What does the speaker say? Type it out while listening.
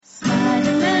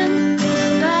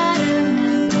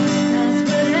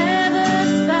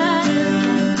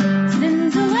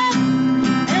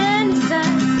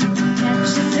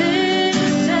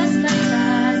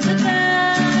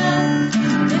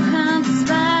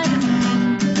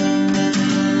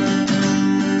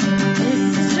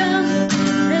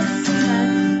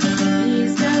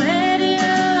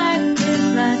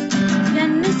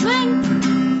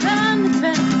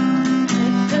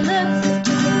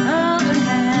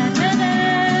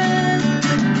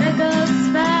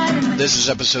This is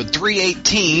episode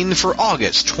 318 for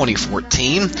August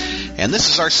 2014, and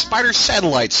this is our Spider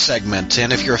Satellite segment.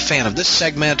 And if you're a fan of this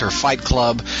segment, or Fight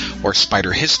Club, or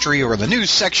Spider History, or the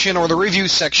news section, or the review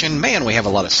section, man, we have a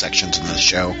lot of sections in this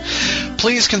show,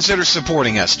 please consider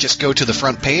supporting us. Just go to the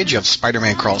front page of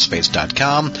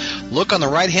SpidermanCrawlspace.com, look on the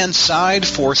right-hand side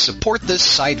for Support This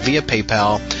Site via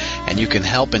PayPal, and you can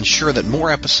help ensure that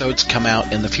more episodes come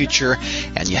out in the future,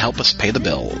 and you help us pay the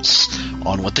bills.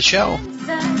 On with the show.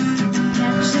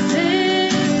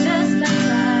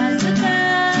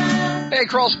 Hey,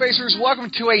 Crawl Spacers,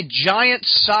 welcome to a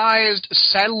giant-sized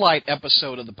satellite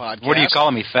episode of the podcast. What are you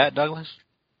calling me, fat, Douglas?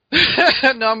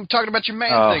 No, I'm talking about your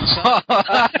man thing, son.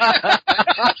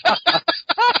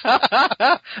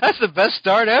 That's the best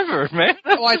start ever, man.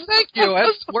 Oh, I thank you.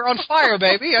 We're on fire,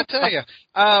 baby, I tell you.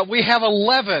 We have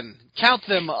 11, count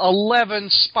them, 11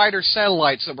 Spider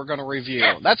satellites that we're going to review.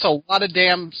 That's a lot of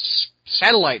damn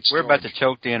satellites. We're about to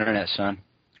choke the internet, son.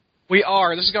 We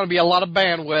are. This is going to be a lot of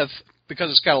bandwidth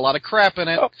because it's got a lot of crap in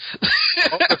it. Oh,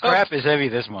 the crap is heavy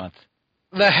this month.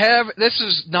 This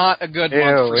is not a good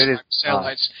month for Spider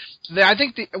satellites. I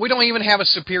think we don't even have a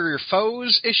Superior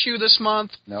Foes issue this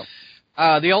month. Nope.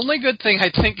 The only good thing I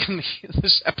think in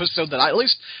this episode that at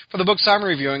least for the books I'm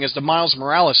reviewing is the Miles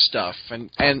Morales stuff.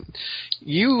 And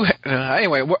you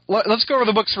anyway, let's go over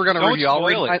the books we're going to review.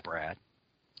 Don't spoil it, Brad.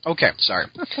 Okay, sorry.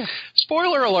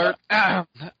 Spoiler alert.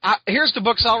 Here's the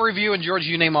books I'll review, and George,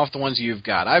 you name off the ones you've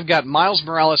got. I've got Miles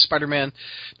Morales, Spider-Man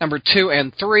number 2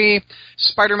 and 3,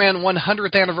 Spider-Man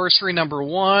 100th Anniversary number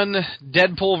 1,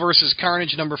 Deadpool vs.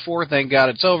 Carnage number 4, thank God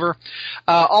it's over,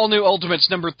 All New Ultimates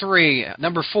number 3,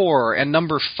 number 4, and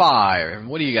number 5.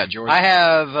 What do you got, George? I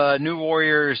have New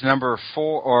Warriors number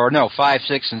 5,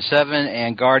 6, and 7,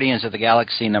 and Guardians of the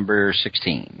Galaxy number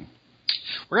 16.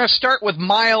 We're going to start with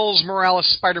Miles Morales,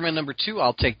 Spider-Man number 2.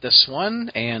 I'll take this one.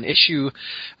 And issue,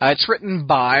 it's written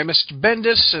by Mr.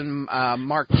 Bendis and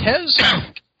Marquez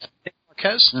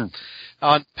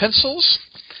on pencils.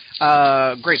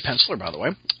 Great penciler, by the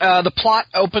way. The plot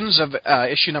opens of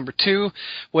issue number 2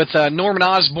 with Norman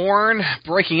Osborn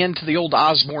breaking into the old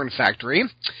Osborn factory.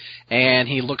 And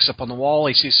he looks up on the wall,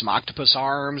 he sees some octopus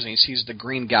arms, and he sees the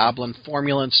Green Goblin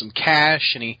formula and some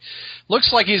cash, and he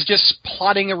looks like he's just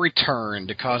plotting a return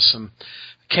to cause some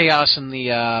chaos in the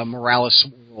Morales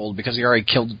world because he already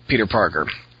killed Peter Parker.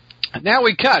 Now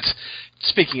we cut,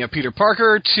 speaking of Peter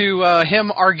Parker, to him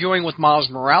arguing with Miles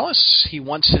Morales. He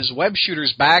wants his web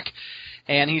shooters back,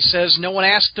 and he says no one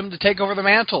asked him to take over the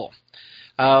mantle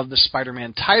of the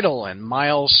Spider-Man title, and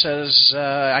Miles says,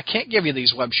 I can't give you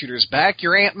these web shooters back.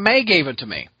 Your Aunt May gave it to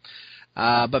me.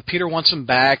 But Peter wants them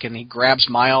back, and he grabs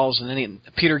Miles, and then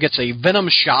Peter gets a venom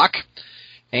shock,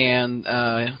 and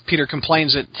Peter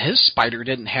complains that his spider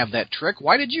didn't have that trick.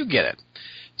 Why did you get it?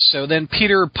 So then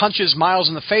Peter punches Miles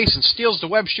in the face and steals the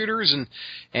web shooters,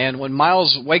 and when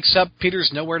Miles wakes up,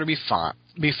 Peter's nowhere to be found,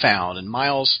 and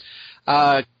Miles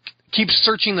keeps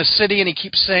searching the city, and he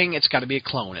keeps saying, it's got to be a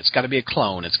clone, it's got to be a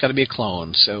clone, it's got to be a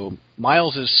clone. So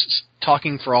Miles is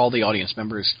talking for all the audience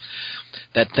members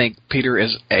that think Peter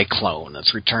is a clone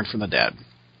that's returned from the dead.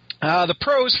 The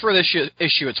prose for this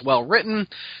issue, it's well written.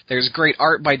 There's great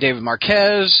art by David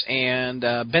Marquez, and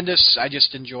Bendis, I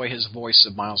just enjoy his voice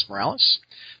of Miles Morales.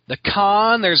 The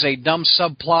con, there's a dumb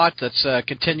subplot that's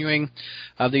continuing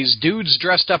of these dudes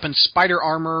dressed up in spider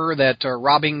armor that are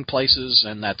robbing places,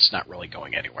 and that's not really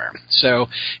going anywhere. So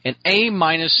an A-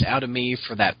 out of me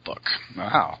for that book.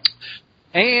 Wow.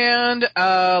 And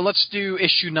let's do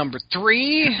issue number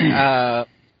 3.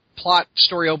 Plot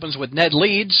story opens with Ned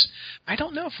Leeds. I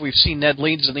don't know if we've seen Ned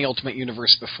Leeds in the Ultimate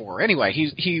Universe before. Anyway,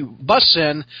 he busts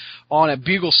in on a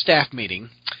Bugle staff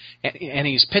meeting, and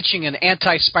he's pitching an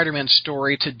anti-Spider-Man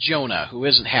story to Jonah, who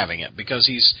isn't having it because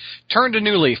he's turned a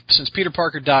new leaf. Since Peter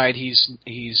Parker died, he's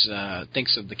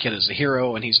thinks of the kid as a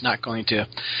hero, and he's not going to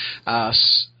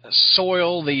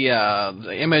soil the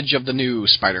image of the new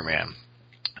Spider-Man.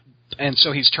 And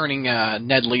so he's turning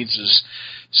Ned Leeds'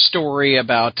 story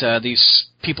about these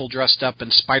people dressed up in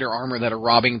spider armor that are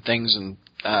robbing things, and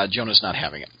Jonah's not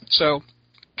having it. So,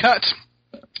 cut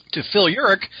to Phil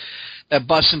Urich that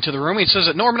busts into the room. He says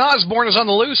that Norman Osborn is on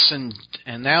the loose, and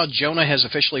now Jonah has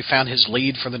officially found his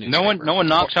lead for the newspaper. No one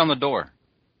knocks on the door.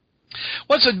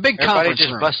 What's a big conference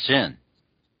room? Everybody just busts in.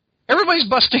 Everybody's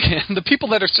busting in. The people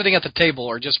that are sitting at the table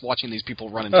are just watching these people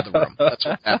run into the room. That's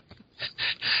what happened.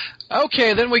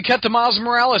 Okay, then we cut to Miles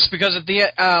Morales, because at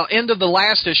the end of the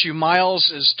last issue,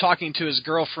 Miles is talking to his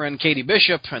girlfriend, Katie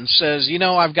Bishop, and says,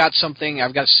 I've got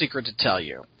a secret to tell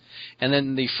you. And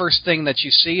then the first thing that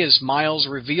you see is Miles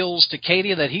reveals to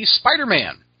Katie that he's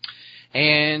Spider-Man.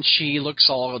 and she looks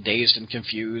all dazed and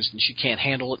confused, and she can't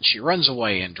handle it, and she runs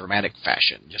away in dramatic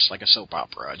fashion, just like a soap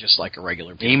opera, just like a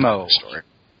regular emo story.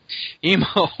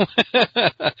 Emo.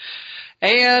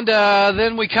 And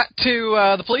then we cut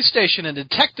to the police station, and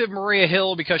Detective Maria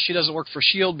Hill, because she doesn't work for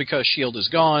S.H.I.E.L.D., because S.H.I.E.L.D. is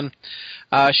gone,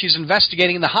 she's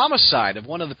investigating the homicide of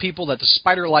one of the people that the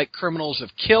Spider-like criminals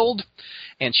have killed,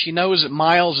 and she knows that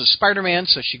Miles is Spider-Man,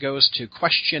 so she goes to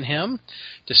question him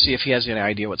to see if he has any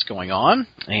idea what's going on,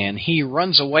 and he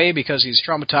runs away because he's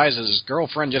traumatized. His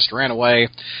girlfriend just ran away,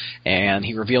 and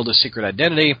he revealed his secret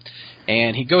identity,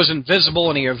 and he goes invisible,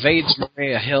 and he evades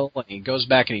Maria Hill, and he goes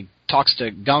back and he talks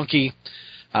to Gonky,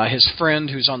 his friend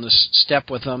who's on the step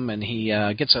with him, and he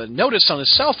gets a notice on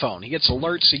his cell phone. He gets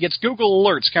alerts. He gets Google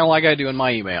alerts, kind of like I do in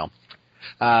my email,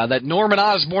 that Norman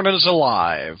Osborn is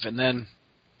alive. And then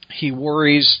he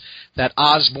worries that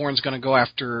Osborn's going to go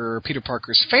after Peter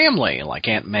Parker's family, like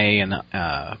Aunt May and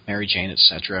Mary Jane,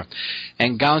 etc.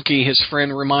 And Gonky, his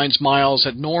friend, reminds Miles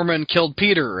that Norman killed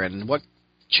Peter, and what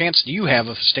chance do you have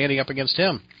of standing up against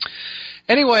him?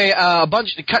 Anyway,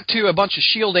 cut to a bunch of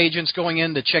S.H.I.E.L.D. agents going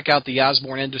in to check out the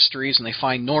Osborn Industries, and they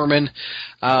find Norman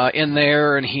in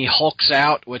there, and he hulks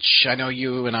out, which I know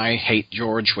you and I hate,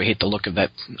 George. We hate the look of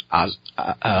that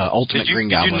Ultimate Green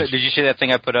Goblin. Did you see that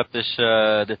thing I put up this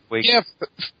week? Yeah,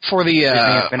 for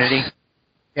the Infinity.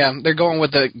 Yeah, they're going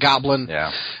with the Goblin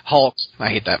Hulk. I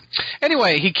hate that.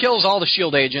 Anyway, he kills all the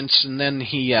S.H.I.E.L.D. agents, and then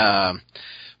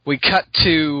we cut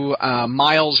to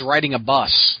Miles riding a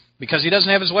bus, because he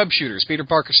doesn't have his web shooters. Peter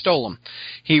Parker stole them.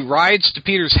 He rides to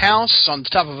Peter's house on the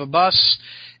top of a bus,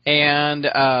 and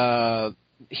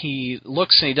he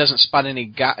looks and he doesn't spot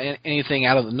anything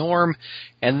out of the norm.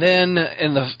 And then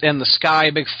in the sky,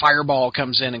 a big fireball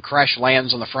comes in and crash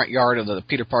lands on the front yard of the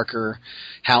Peter Parker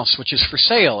house, which is for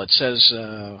sale. It says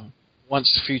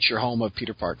once future home of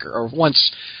Peter Parker, or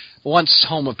once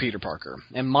home of Peter Parker.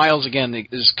 And Miles, again,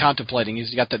 is contemplating.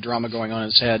 He's got that drama going on in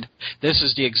his head. This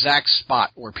is the exact spot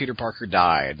where Peter Parker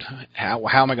died. How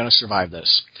am I going to survive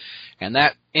this? And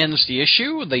that ends the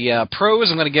issue. The pros,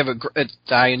 I'm going to give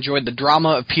I enjoyed the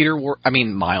drama of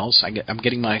Miles. I'm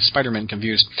getting my Spider-Man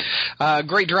confused.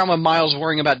 Great drama of Miles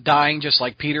worrying about dying just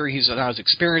like Peter. He's not as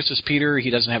experienced as Peter. He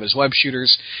doesn't have his web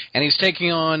shooters. And he's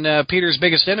taking on Peter's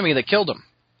biggest enemy that killed him.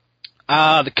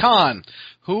 The con.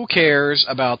 Who cares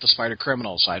about the Spider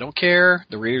Criminals? I don't care.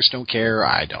 The readers don't care.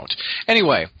 I don't.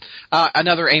 Anyway,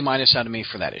 another A- out of me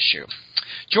for that issue.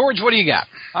 George, what do you got?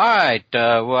 All right.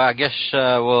 Well, I guess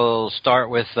we'll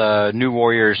start with New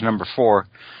Warriors number 4.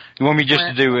 You want me just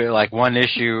to do like one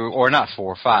issue, or not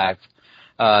 4, 5?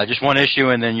 Just one issue,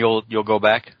 and then you'll go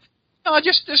back. No,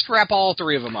 just wrap all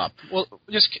 3 of them up. We'll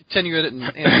just continue it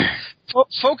and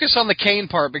focus on the Kane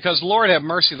part, because Lord have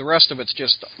mercy, the rest of it's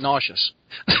just nauseous.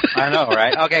 I know,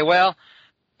 right? Okay, well,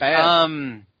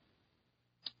 bad.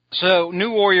 So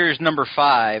New Warriors number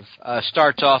 5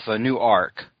 starts off a new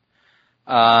arc.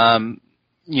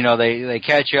 They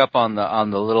catch you up on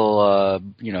the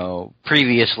little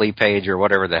previously page, or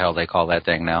whatever the hell they call that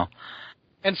thing now.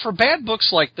 And for bad books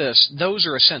like this, those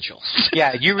are essential.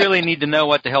 Yeah, you really need to know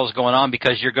what the hell's going on,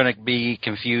 because you're going to be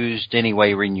confused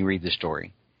anyway when you read the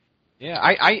story. Yeah,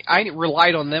 I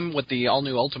relied on them with the All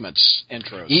New Ultimates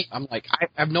intros. I'm like, I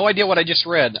have no idea what I just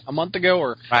read a month ago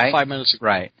or 5 minutes ago.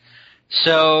 Right.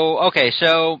 So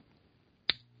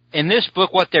in this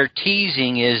book, what they're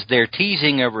teasing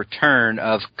a return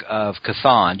of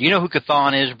Chthon. Do you know who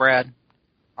Chthon is, Brad?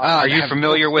 Are you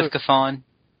familiar with Chthon?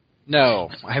 No,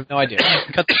 I have no idea.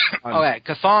 Okay,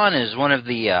 Chthon is one of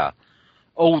the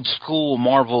old school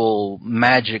Marvel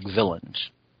magic villains.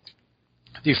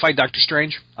 Do you fight Doctor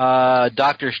Strange?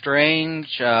 Doctor Strange,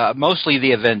 mostly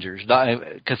the Avengers.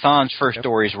 Chthon's first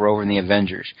stories were over in the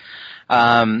Avengers.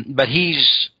 But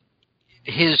his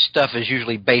stuff is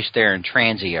usually based there in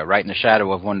Transia, right in the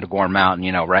shadow of Wundagore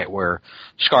Mountain, right where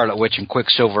Scarlet Witch and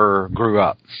Quicksilver grew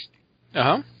up.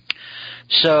 Uh-huh.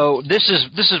 So this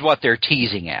is what they're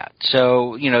teasing at.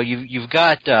 So, you've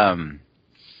got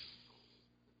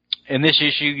in this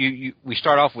issue we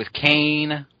start off with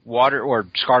Kane,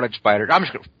 Scarlet Spider. I'm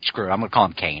just screw it. I'm going to call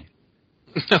him Kane.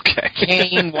 Okay.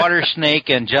 Kane, Water Snake,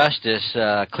 and Justice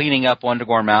cleaning up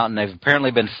Wundagore Mountain. They've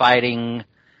apparently been fighting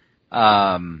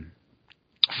off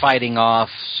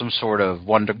some sort of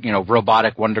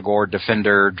robotic Wundagore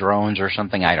defender drones or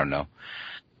something. I don't know.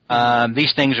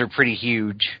 These things are pretty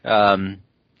huge.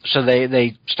 So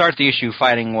they start the issue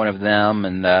fighting one of them,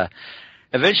 and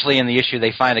eventually in the issue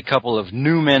they find a couple of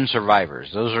new men survivors.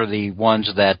 Those are the ones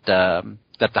that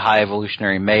the High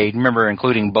Evolutionary made. Remember,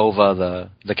 including Bova,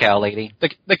 the cow lady?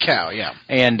 The cow, yeah.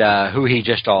 And who he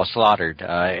just all slaughtered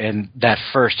in that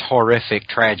first horrific,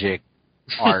 tragic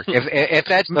arc. If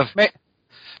that's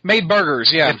Made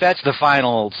burgers, yeah. If that's the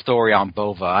final story on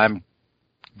Bova, I'm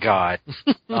God.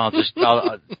 I'll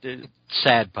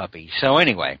sad puppy. So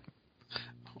anyway.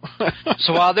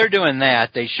 So while they're doing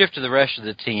that, they shift to the rest of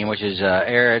the team, which is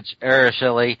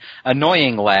Araceli,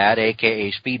 Annoying Lad,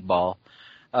 a.k.a. Speedball,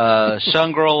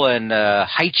 Sungirl and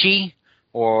Haichi,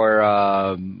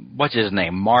 or what's his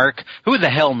name, Mark. Who the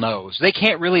hell knows? They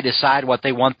can't really decide what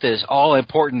they want this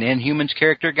all-important Inhumans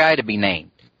character guy to be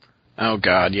named. Oh,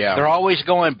 God, yeah. They're always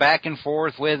going back and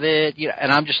forth with it,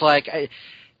 and I'm just like,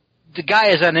 the guy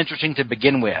is uninteresting to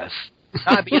begin with.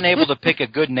 Not being able to pick a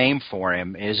good name for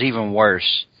him is even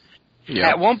worse. Yeah.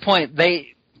 At one point,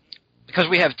 because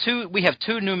we have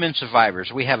two new men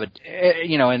survivors. We have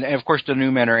and of course the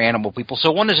new men are animal people.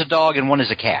 So one is a dog and one is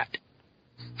a cat.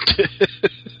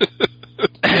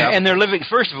 And they're living.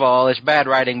 First of all, it's bad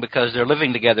writing because they're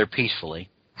living together peacefully.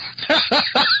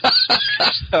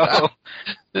 So,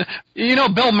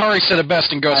 Bill Murray said it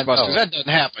best in Ghostbusters. That doesn't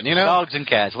happen, Dogs and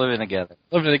cats living together.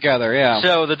 Living together, yeah.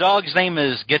 So the dog's name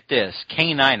is, get this,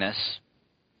 Caninus.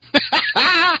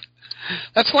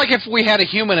 That's like if we had a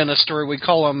human in a story, we'd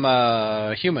call him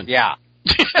Human. Yeah.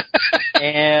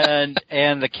 and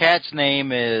the cat's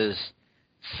name is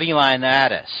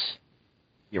Felinatus.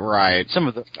 You're right.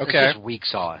 It's just weak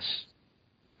sauce.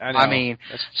 I mean,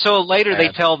 so later they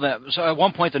tell them, so at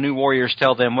one point the New Warriors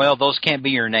tell them, well, those can't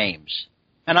be your names.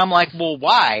 And I'm like, well,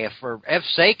 why? If for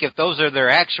F's sake, if those are their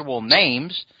actual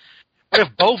names, what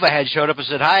if Bova had showed up and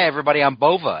said, hi, everybody, I'm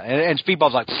Bova? And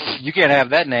Speedball's like, you can't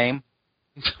have that name.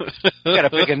 You gotta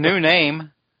pick a new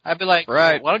name. I'd be like,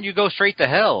 right. Why don't you go straight to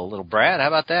hell, little brat? How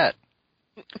about that?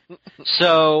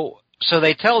 So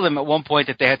they tell them at one point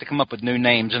that they have to come up with new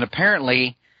names, and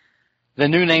apparently the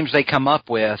new names they come up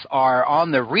with are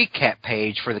on the recap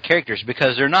page for the characters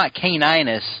because they're not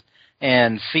Caninus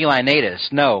and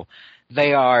Felinatus. No,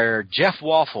 they are Jeff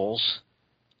Waffles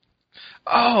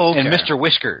and Mr.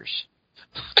 Whiskers.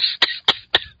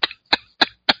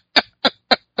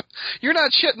 You're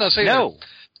not shitting us either. No.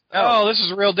 Oh, this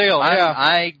is a real deal.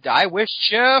 I wish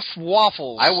Jeff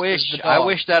Waffles. I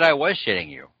wish that I was shitting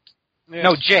you. Yes.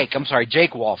 No, Jake. I'm sorry,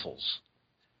 Jake Waffles.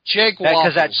 Jake Waffles.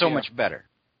 Because that's so much better.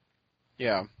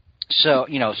 Yeah. So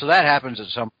so that happens at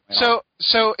some point.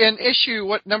 So in issue,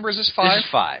 what number is this? 5? This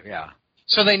is 5. Yeah.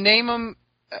 So they name him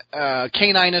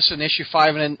Caninus in issue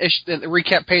 5, and in the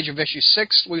recap page of issue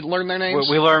 6, we learn their names.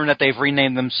 We learn that they've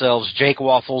renamed themselves Jake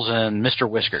Waffles and Mr.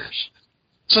 Whiskers.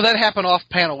 So that happened off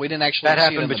panel. We didn't actually. That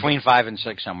happened between 5 and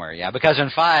 6 somewhere. Yeah, because in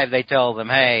 5 they tell them,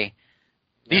 hey,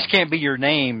 these can't be your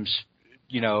names.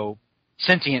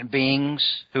 Sentient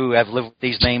beings who have lived with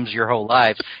these names your whole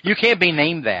life. You can't be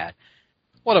named that.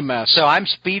 What a mess. So I'm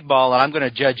Speedball, and I'm going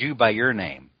to judge you by your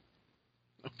name.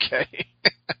 Okay.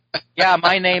 Yeah,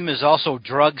 my name is also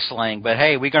drug slang, but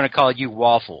hey, we're going to call you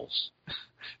Waffles.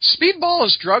 Speedball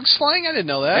is drug slang? I didn't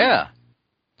know that. Yeah.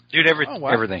 Dude,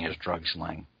 everything is drug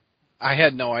slang. I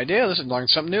had no idea. This is learning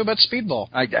something new about Speedball.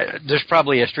 There's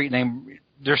probably a street name.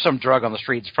 There's some drug on the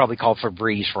street. It's probably called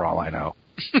Febreze for all I know.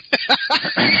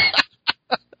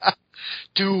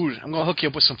 Dude, I'm going to hook you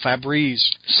up with some Febreze.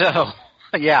 So,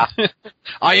 yeah.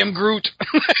 I am Groot.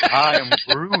 I am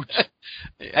Groot.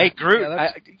 Hey,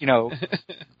 Groot,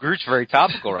 Groot's very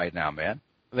topical right now, man.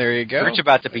 There you go. Groot's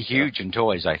about to be huge in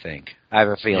toys, I think. I have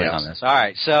a feeling on this. All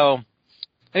right, so.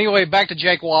 Anyway, back to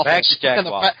Jake Waffles. Back to Jack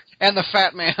Waffles. And the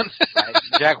Fat Man.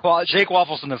 Right. Jake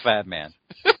Waffles and the Fat Man.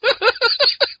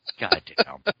 God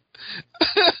damn.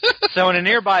 So in a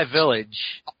nearby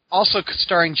village. Also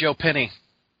starring Joe Penny.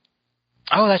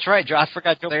 Oh, that's right. I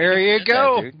forgot Joe Penny. There you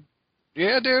go. That, dude.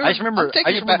 Yeah, dude. I just remember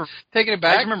taking it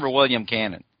back. I just remember William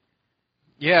Cannon.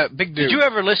 Yeah, big dude. Did you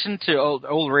ever listen to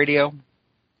old radio?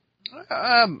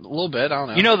 A little bit. I don't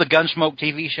know. You know the Gunsmoke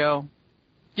TV show?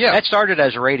 Yeah. That started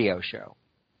as a radio show.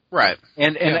 Right.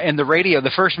 And the radio,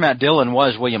 the first Matt Dillon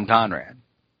was William Conrad.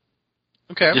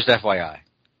 Okay. Just FYI.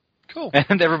 Cool.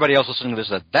 And everybody else listening to this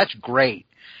said, that's great.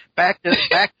 Back to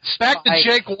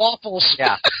Jake Waffles.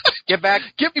 Yeah. Get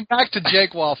me back to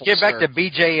Jake Waffles. Get back to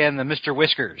BJ and the Mr.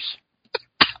 Whiskers.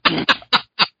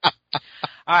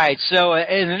 All right, so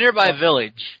in a nearby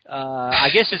village, I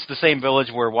guess it's the same village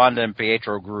where Wanda and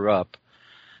Pietro grew up.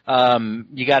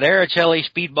 You got Araceli,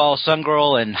 Speedball,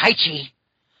 Sungirl, and Haichi.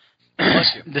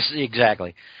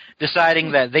 Exactly.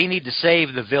 Deciding that they need to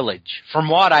save the village. From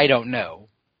what I don't know.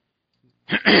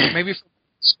 Maybe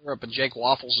syrup and Jake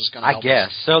Waffles is going to help. I guess.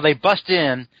 So they bust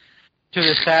in to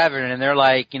this tavern and they're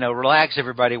like, relax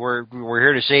everybody, we're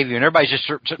here to save you. And everybody's just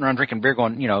sitting around drinking beer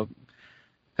going,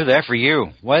 who the F are you?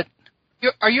 What?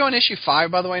 Are you on issue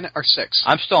 5, by the way, or 6?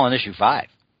 I'm still on issue 5.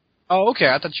 Oh, okay.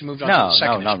 I thot you moved on to the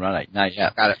second issue. No, not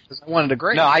yet. Got it. 'Cause I wanted to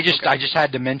grade. No, I just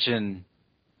had to mention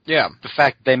Yeah. The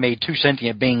fact that they made 2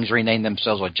 sentient beings rename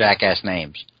themselves with jackass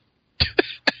names.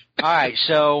 All right,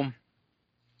 so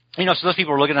so those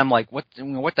people are looking at them like, what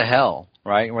the hell,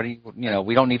 right? What do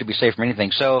we don't need to be safe from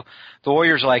anything. So the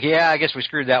Warriors are like, yeah, I guess we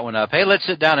screwed that one up. Hey, let's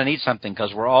sit down and eat something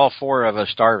because we're all 4 of us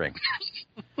starving.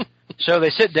 So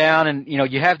they sit down and,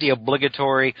 you have the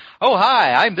obligatory, oh,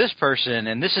 hi, I'm this person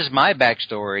and this is my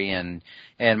backstory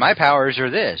and my powers are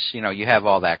this. You have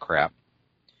all that crap.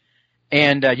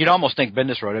 And you'd almost think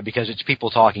Bendis wrote it because it's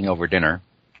people talking over dinner.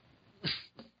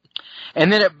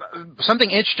 And then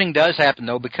something interesting does happen,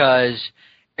 though, because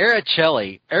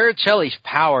Aracelli's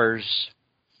powers,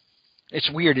 it's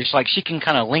weird. It's like she can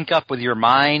kind of link up with your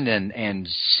mind and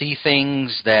see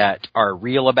things that are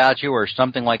real about you or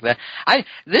something like that.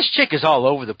 This chick is all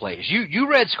over the place. You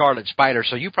read Scarlet Spider,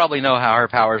 so you probably know how her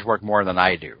powers work more than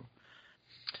I do.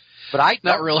 But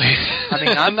not really. I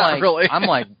mean, I'm not like, really. I'm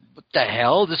like, what the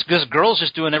hell? This girl's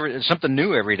just doing something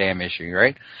new every damn issue,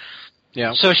 right?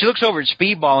 Yeah. So she looks over at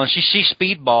Speedball and she sees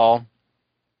Speedball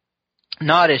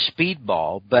not as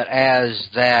Speedball, but as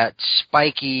that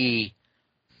spiky,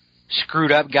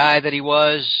 screwed up guy that he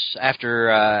was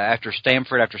after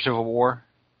Stamford, after Civil War.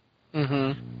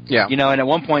 Mm-hmm. Yeah. And at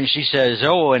one point she says,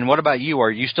 "Oh, and what about you?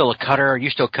 Are you still a cutter? Are you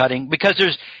still cutting?" Because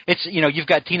you've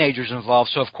got teenagers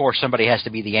involved, so of course somebody has to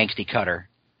be the angsty cutter.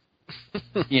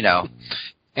 And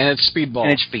it's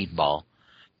Speedball.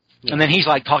 Yeah. And then he's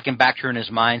like talking back to her in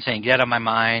his mind, saying, "Get out of my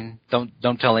mind.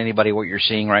 Don't tell anybody what you're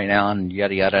seeing right now," and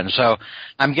yada yada. And so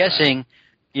I'm guessing,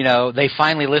 they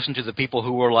finally listened to the people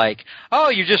who were like, "Oh,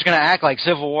 you're just going to act like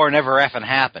Civil War never effing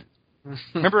happened."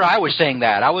 Remember, I was saying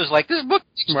that. I was like, "This book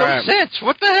makes no sense.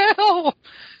 What the hell?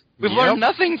 We've learned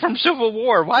nothing from Civil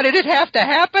War. Why did it have to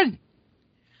happen?"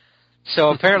 So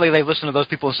apparently they listened to those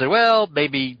people and said, "Well,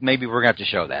 maybe we're going to have to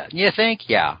show that." You think?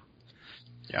 Yeah.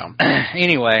 Yeah.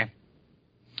 Anyway.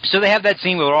 So they have that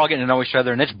scene where we're all getting to know each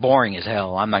other, and it's boring as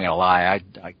hell. I'm not going to lie.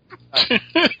 I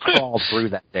crawled through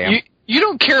that damn. You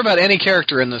don't care about any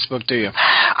character in this book, do you?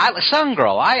 Sun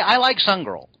Girl. I like Sun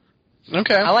Girl.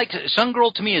 Okay. Sun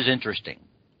Girl to me is interesting.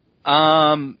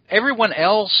 Everyone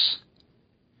else,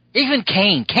 even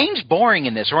Kane. Kane's boring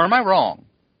in this, or am I wrong?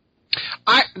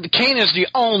 Kane is the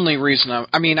only reason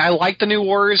I like the New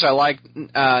Warriors. I like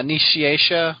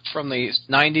Nishiasha from the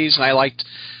 90s, and I liked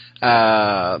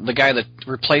the guy that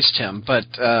replaced him, but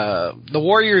the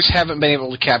Warriors haven't been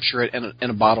able to capture it in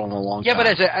a bottle in a long time.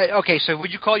 Yeah, but okay, so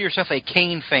would you call yourself a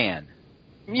Kane fan?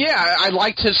 Yeah, I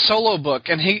liked his solo book,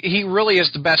 and he really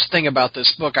is the best thing about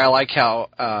this book. I like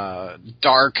how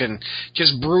dark and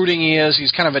just brooding he is.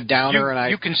 He's kind of a downer.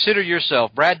 You consider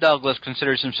yourself, Brad Douglas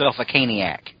considers himself a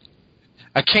Caniac.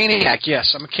 A Caniac,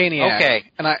 yes, I'm a Caniac.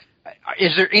 Okay. And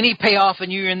is there any payoff in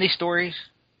you in these stories?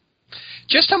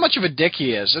 Just how much of a dick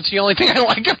he is. That's the only thing I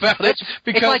like about it.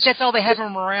 Because it's like that's all they have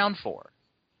him around for.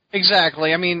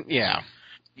 Exactly. Yeah.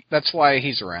 That's why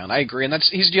he's around. I agree. And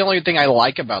he's the only thing I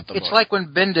like about the book. It's like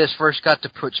when Bendis first got to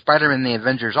put Spider-Man in the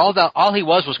Avengers. All he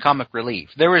was comic relief.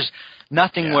 There was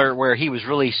nothing where he was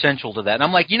really central to that. And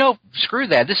I'm like, screw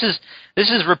that. This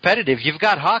is repetitive. You've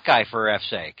got Hawkeye, for F's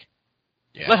sake.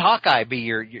 Yeah. Let Hawkeye be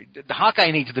the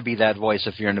Hawkeye needs to be that voice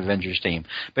if you're an Avengers team.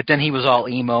 But then he was all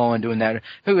emo and doing that.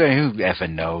 Who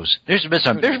effing knows? There's been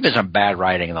some bad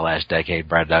writing in the last decade,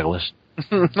 Brad Douglas.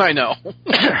 I know. All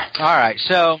right,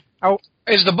 so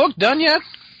is the book done yet?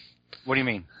 What do you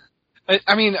mean?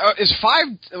 Is 5?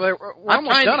 We're I'm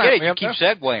almost trying done. To get it. You keep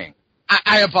segueing.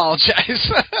 I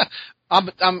apologize. I'm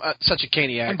such a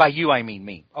Caniac. And by you, I mean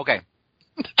me. Okay.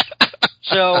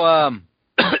 So,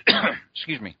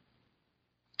 excuse me.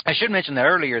 I should mention that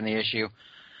earlier in the issue.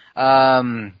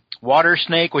 Water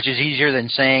Snake, which is easier than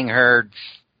saying her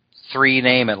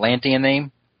 3-name Atlantean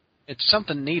name. It's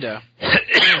something Nita.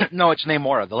 No, it's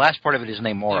Namora. The last part of it is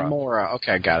Namora. Namora,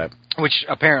 okay, got it. Which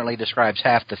apparently describes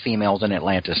half the females in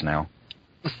Atlantis now.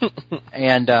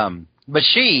 And, but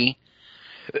she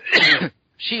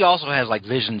also has like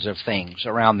visions of things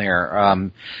around there.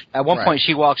 At one point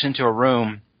she walks into a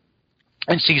room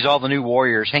and sees all the new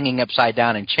warriors hanging upside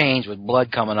down in chains with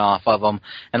blood coming off of them,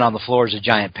 and on the floor is a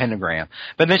giant pentagram.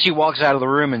 But then she walks out of the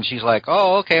room and she's like,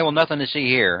 "Oh, okay, well, nothing to see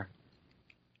here."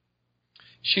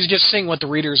 She's just seeing what the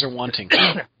readers are wanting.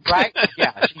 Right?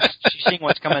 Yeah, she's seeing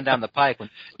what's coming down the pike.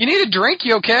 You need a drink?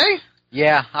 You okay?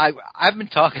 Yeah, I've been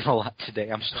talking a lot today.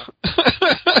 I'm sorry.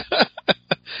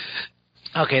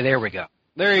 Okay, there we go.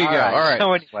 There you go. All right.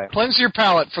 So anyway, cleanse your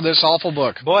palate for this awful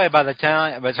book. Boy, by the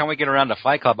time we get around to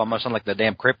Fight Club, I'm gonna sound like the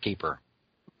damn Crypt Keeper.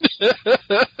 All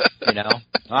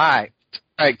right.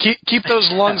 All right. Keep those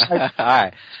lungs. All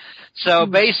right. So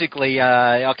basically,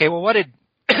 okay. Well, what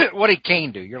did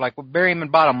Kane do? You're like, well, bury him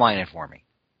and bottom line it for me.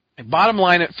 Bottom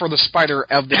line it for the spider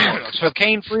of the So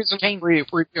Kane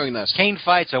reviewing this. Kane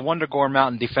fights a Wundagore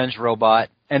Mountain defense robot,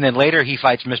 and then later he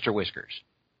fights Mr. Whiskers.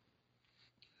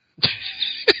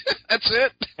 That's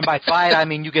it. And by fight, I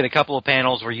mean you get a couple of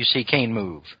panels where you see Kane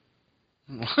move.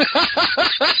 The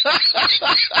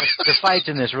fights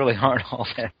in this really aren't all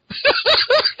that.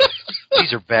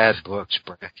 These are bad books,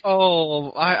 Brett.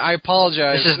 Oh, I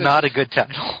apologize. This is not a good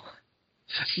title.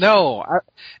 No.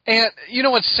 And you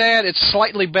know what's sad? It's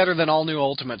slightly better than All New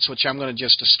Ultimates, which I'm going to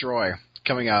just destroy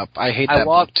coming up. I hate that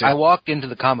book, too. I walked into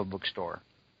the comic book store.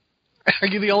 Are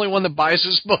you the only one that buys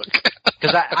this book?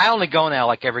 Because I only go now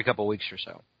like every couple of weeks or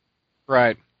so.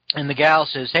 Right. And the gal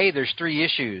says, hey, there's 3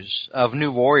 issues of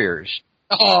New Warriors.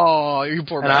 Oh, you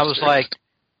poor bastard. And I was like,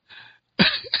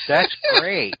 that's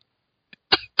great.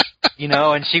 You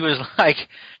know, and she was like,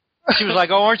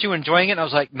 oh, aren't you enjoying it? And I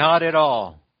was like, not at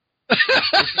all.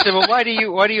 And she said, well, why do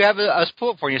you have us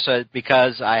pull it for you? I said,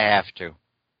 because I have to.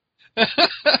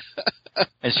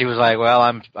 And she was like, well,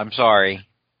 I'm sorry.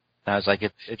 And I was like, you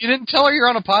didn't tell her you're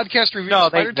on a podcast review? No,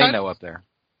 they know up there.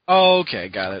 Oh, okay,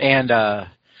 got it. And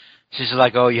she's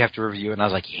like, oh, you have to review it. And I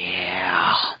was like,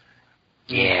 yeah.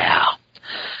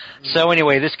 So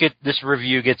anyway, this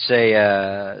review gets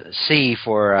a C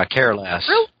for Careless.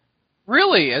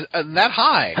 Really? That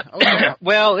high? Okay.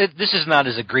 Well, this is not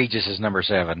as egregious as number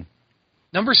 7.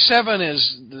 Number 7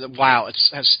 is, wow, it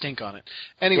has stink on it.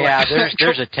 Anyway. Yeah,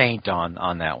 there's a taint on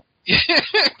that one.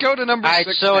 Go to number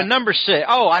 6. So in number 6,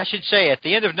 I should say at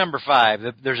the end of number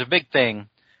 5, there's a big thing.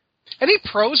 Any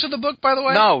prose in the book, by the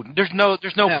way? No, there's no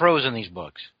prose in these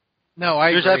books. No, I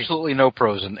agree. There's absolutely no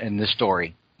prose in this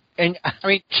story. And I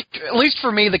mean, at least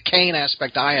for me, the Kane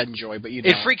aspect I enjoy, but you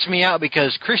don't. It freaks me out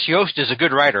because Chris Yost is a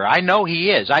good writer. I know he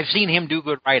is. I've seen him do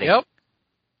good writing. Yep.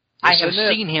 I have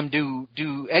seen him do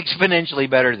exponentially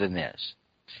better than this.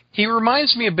 He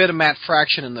reminds me a bit of Matt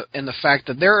Fraction in the fact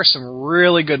that there are some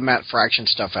really good Matt Fraction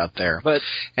stuff out there.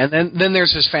 And then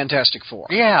there's his Fantastic Four.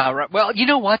 Yeah. Right. Well, you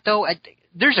know what though?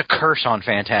 There's a curse on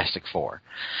Fantastic Four.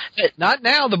 Not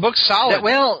now. The book's solid.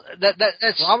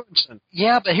 That's Robinson.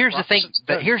 Yeah, but here's the thing.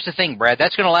 Here's the thing, Brad.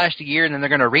 That's going to last a year, and then they're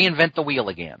going to reinvent the wheel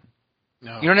again.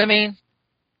 No. You know what I mean?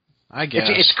 I guess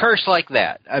it's cursed like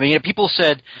that. I mean, people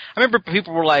said. I remember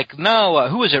people were like, "No,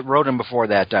 who was it wrote him before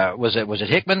that? Was it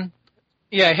Hickman?"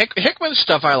 Yeah, Hickman's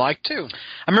stuff I like too.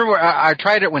 I remember I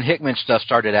tried it when Hickman's stuff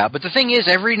started out, but the thing is,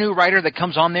 every new writer that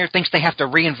comes on there thinks they have to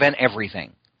reinvent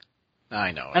everything.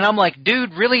 I know. And I'm like,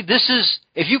 dude, really? This is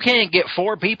if you can't get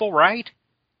 4 people right.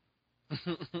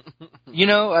 You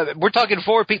know, we're talking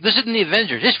 4 people. This isn't the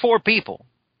Avengers. It's 4 people.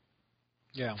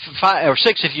 Yeah, 5 or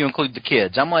 6 if you include the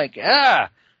kids. I'm like,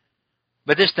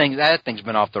 But that thing's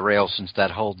been off the rails since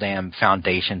that whole damn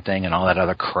Foundation thing and all that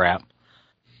other crap.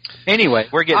 Anyway,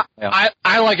 we're getting.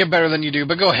 I like it better than you do,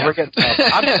 but go ahead.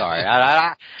 I'm sorry.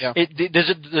 Yeah.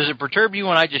 Does it perturb you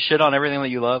when I just shit on everything that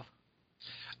you love?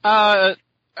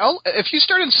 If you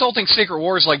start insulting Secret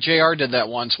Wars like JR did that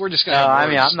once, we're just going to. No, I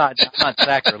mean I'm not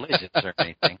sacrilegious or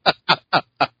anything.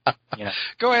 You know.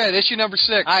 Go ahead, issue number 6.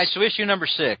 All right, so issue number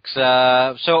 6.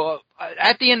 So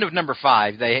at the end of number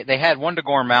 5, they had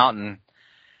Wundagore Mountain.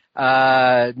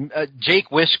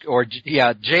 Jake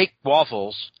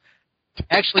Waffles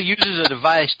actually uses a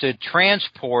device to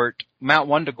transport Mount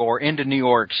Wundagore into New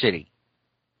York City,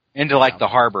 into like the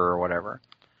harbor or whatever,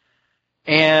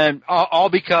 and all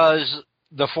because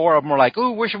the 4 of them were like,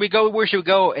 "Ooh, where should we go? Where should we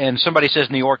go?" And somebody says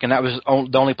New York, and that was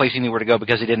the only place he knew where to go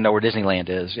because he didn't know where Disneyland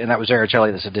is, and that was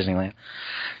Araceli that said Disneyland.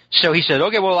 So he said,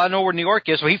 "Okay, well I know where New York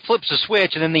is." So he flips the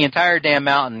switch, and then the entire damn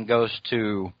mountain goes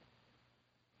to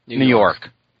New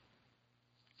York.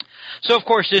 So of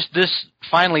course this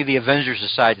finally the Avengers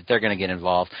decide that they're going to get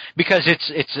involved because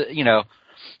it's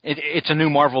a new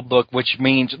Marvel book, which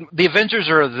means the Avengers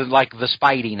are like the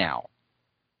Spidey now.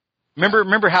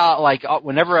 Remember how like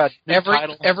whenever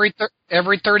every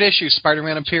third issue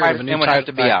Spider-Man appeared, Spider-Man would have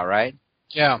to be out, right?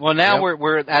 Yeah. Well, now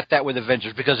we're at that with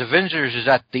Avengers because Avengers is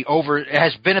has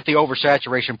been at the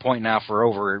oversaturation point now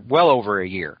for well over a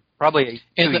year, probably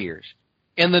 2 years.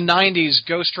 In the 90s,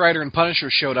 Ghost Rider and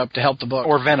Punisher showed up to help the book.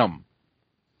 Or Venom.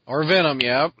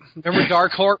 Yep. Remember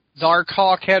Dark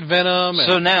Hawk had Venom.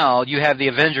 So now you have the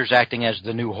Avengers acting as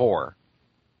the new whore.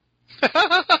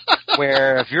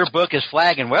 Where if your book is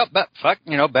flagging, well,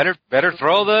 better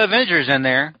throw the Avengers in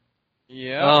there.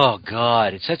 Yeah. Oh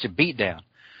God, it's such a beatdown.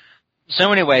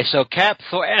 So anyway, Cap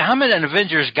Thor, I'm an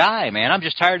Avengers guy, man. I'm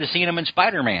just tired of seeing him in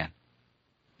Spider-Man.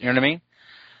 You know what I mean?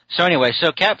 So anyway,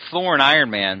 Cap Thor and Iron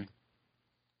Man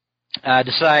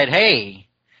decide, hey,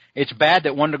 it's bad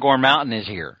that Wundagore Mountain is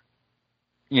here.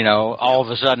 You know, all of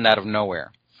a sudden out of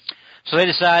nowhere. So they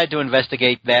decide to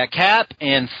investigate that. Cap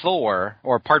and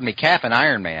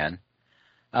Iron Man,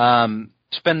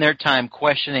 spend their time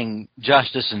questioning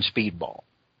Justice and Speedball.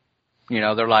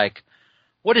 They're like,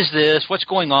 what is this? What's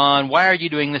going on? Why are you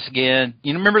doing this again?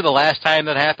 You remember the last time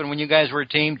that happened when you guys were a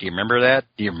team? Do you remember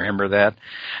that?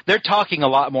 They're talking a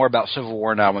lot more about Civil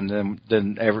War now than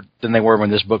they were when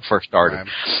this book first started. Right.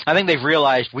 I think they've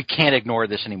realized we can't ignore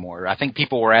this anymore. I think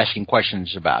people were asking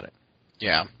questions about it.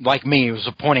 Yeah. Like me, it was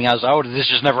pointing out, oh, did this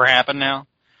just never happen now?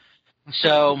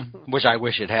 So, which I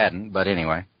wish it hadn't, but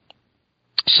anyway.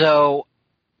 So,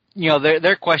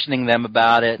 they're questioning them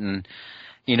about it, and,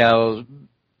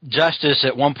 Justice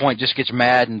at one point just gets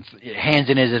mad and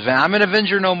hands in his I'm an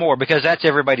Avenger no more, because that's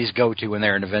everybody's go-to when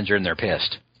they're an Avenger and they're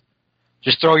pissed.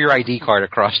 Just throw your ID card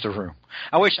across the room.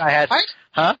 I wish I had...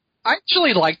 I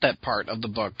actually liked that part of the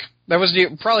book. That was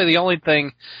probably the only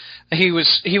thing. He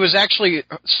was actually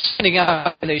standing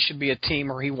out they should be a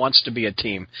team, or he wants to be a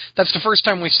team. That's the first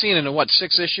time we've seen it in,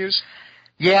 6 issues?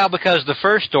 Yeah, because the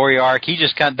first story arc, they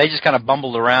just kind of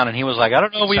bumbled around, and he was like, I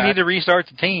don't know, we need to restart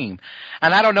the team.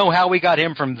 And I don't know how we got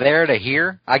him from there to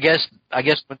here. I guess. I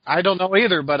don't know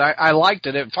either, but I liked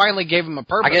it. It finally gave him a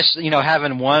purpose. I guess,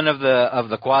 having one of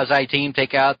the quasi team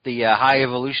take out the high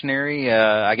evolutionary,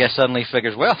 I guess suddenly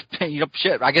figures, well,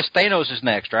 shit, I guess Thanos is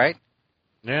next, right?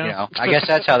 Yeah. I guess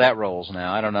that's how that rolls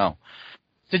now. I don't know.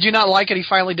 Did you not like it? He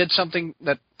finally did something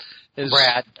that is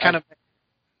Brad, kind of...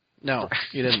 No,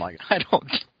 you didn't like it.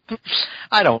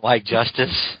 I don't like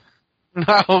Justice.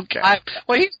 Okay.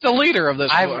 Well, he's the leader of this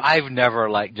book. I've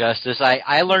never liked Justice.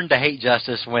 I learned to hate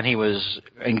Justice when he was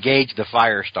engaged to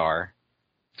Firestar.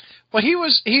 Well,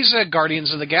 he's a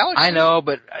Guardians of the Galaxy. I know,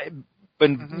 but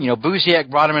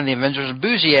Busiek brought him in the Avengers, and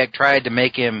Busiek tried to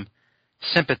make him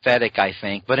sympathetic, I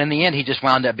think. But in the end, he just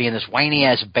wound up being this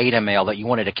whiny-ass beta male that you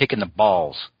wanted to kick in the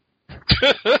balls.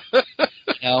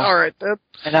 All right.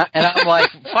 And I'm like,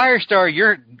 Firestar,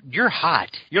 you're hot.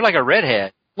 You're like a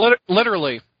redhead.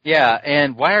 Literally. Yeah,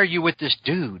 and why are you with this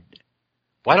dude?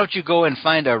 Why don't you go and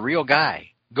find a real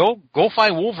guy? Go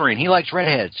find Wolverine. He likes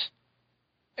redheads.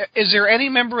 Is there any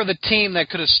member of the team that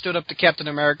could have stood up to Captain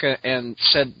America and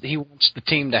said he wants the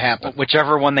team to happen?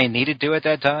 Whichever one they needed to at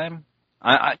that time?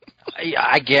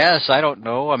 I guess. I don't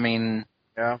know. I mean...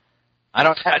 Yeah. I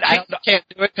can't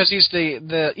do it because he's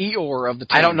the Eeyore of the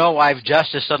team. I don't know why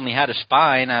Justice suddenly had a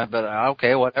spine, but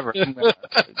okay, whatever.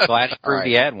 Glad he proved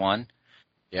he had one.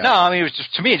 Yeah. No, I mean,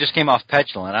 to me, it just came off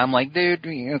petulant. I'm like, dude,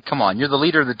 come on, you're the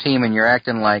leader of the team and you're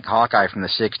acting like Hawkeye from the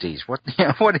 '60s. What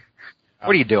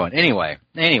are you doing? Anyway,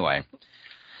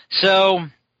 so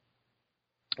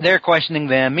they're questioning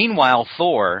them. Meanwhile,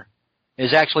 Thor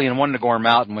is actually in Wundagore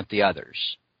Mountain with the others.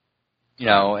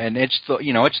 And it's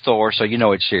Thor, so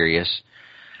it's serious.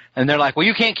 And they're like, well,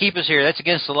 you can't keep us here. That's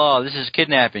against the law. This is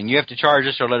kidnapping. You have to charge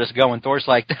us or let us go. And Thor's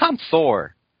like, I'm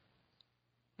Thor.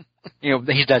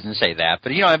 He doesn't say that.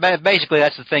 But, basically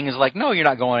that's the thing is like, no, you're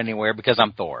not going anywhere because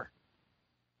I'm Thor.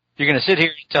 You're going to sit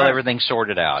here until everything's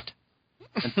sorted out.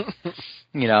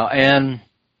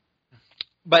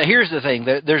 But here's the thing.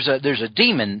 There's a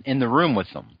demon in the room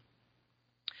with them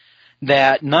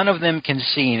that none of them can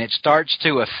see, and it starts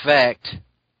to affect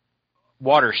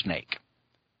Water Snake,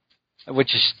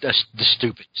 which is the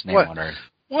stupidest name on earth.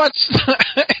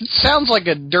 It sounds like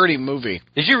a dirty movie.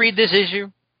 Did you read this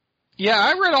issue? Yeah,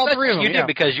 I read all 3 of them. You did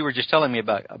because you were just telling me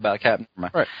about Captain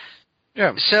America. Right.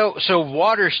 Yeah. So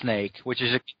Water Snake, which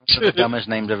is one of the dumbest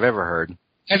names I've ever heard.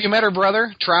 Have you met her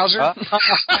brother, Trouser? Oh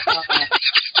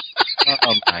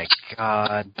my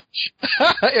God!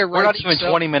 We're not even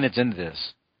 20 minutes into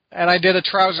this. And I did a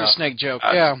trouser snake joke,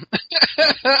 yeah.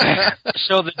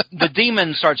 So the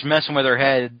demon starts messing with her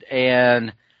head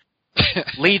and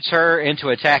leads her into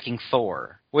attacking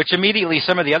Thor, which immediately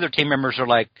some of the other team members are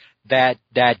like, that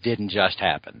didn't just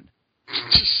happen.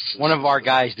 One of our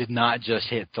guys did not just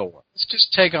hit Thor. Let's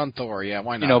just take on Thor, yeah,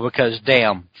 why not? Because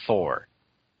damn Thor.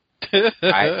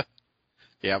 Right?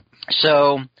 Yep.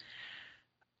 So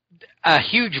a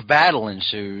huge battle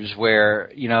ensues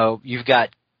where, you've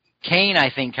got Kane, I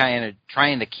think, kind of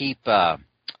trying to keep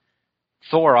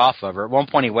Thor off of her. At one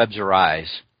point, he webs her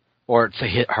eyes, or to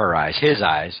hit her eyes, his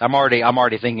eyes. I'm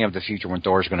already thinking of the future when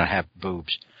Thor's going to have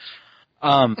boobs.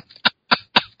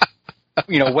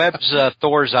 Webs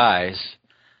Thor's eyes,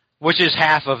 which is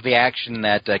half of the action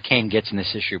that Kane gets in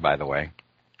this issue, by the way.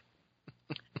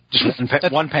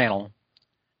 Just one panel.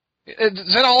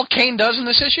 Is that all Kane does in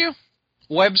this issue?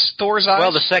 Webs Thor's eyes?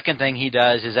 Well, the second thing he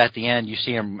does is at the end you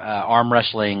see him arm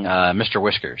wrestling Mr.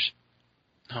 Whiskers.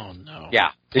 Oh, no.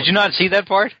 Yeah. Did you not see that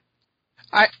part?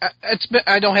 I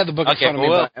don't have the book in front of me,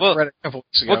 but I read it a couple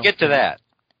weeks ago. We'll get to that.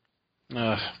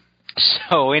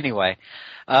 So, anyway,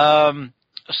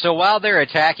 So while they're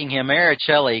attacking him,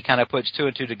 Araceli kind of puts two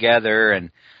and two together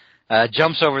and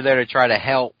jumps over there to try to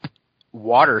help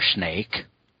Water Snake.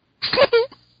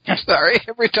 Sorry,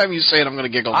 every time you say it, I'm going to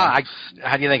giggle. How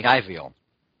do you think I feel? How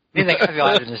do you think I feel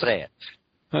after to say it?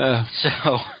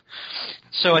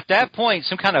 So at that point,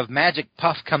 some kind of magic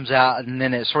puff comes out, and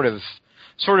then it sort of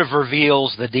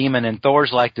reveals the demon. And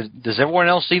Thor's like, "Does everyone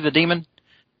else see the demon?"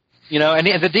 You know, and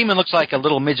the demon looks like a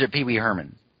little midget Pee Wee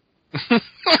Herman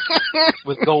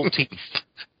with gold teeth.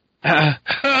 The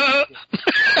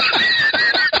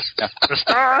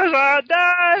stars are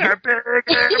dying, are big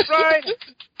and bright.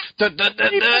 In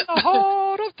the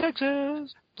heart of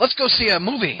Texas. Let's go see a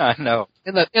movie. I know.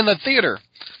 In the theater.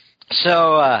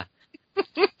 So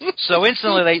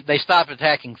instantly they stop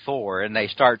attacking Thor and they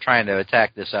start trying to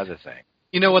attack this other thing.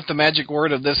 You know what the magic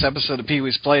word of this episode of Pee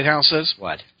Wee's Playhouse is?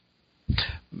 What?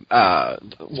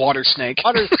 Water snake.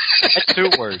 That's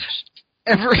two words.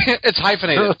 It's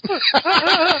hyphenated.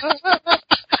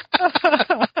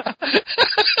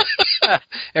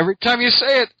 Every time you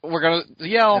say it, we're going to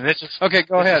yell. Okay,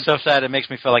 go ahead. So sad it makes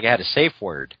me feel like I had a safe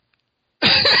word.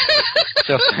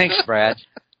 So thanks, Brad.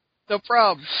 No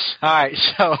problem. All right,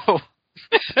 so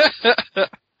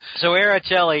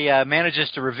Araceli manages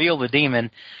to reveal the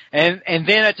demon, and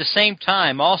then at the same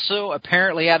time, also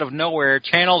apparently out of nowhere,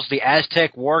 channels the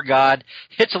Aztec war god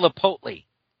Huitzilopochtli.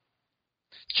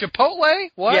 Chipotle?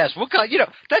 What? Yes, we'll call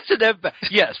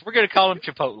yes, we're going to call him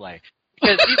Chipotle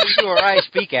because neither you or I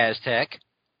speak Aztec.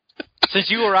 Since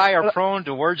you or I are prone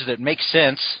to words that make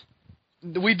sense.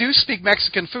 We do speak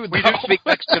Mexican food, though. We do speak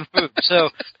Mexican food. So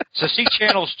she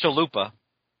channels Chalupa.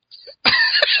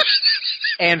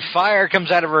 And fire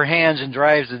comes out of her hands and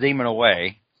drives the demon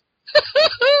away.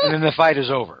 And then the fight is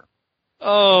over.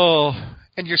 Oh,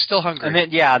 and you're still hungry. And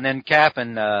then Cap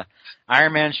and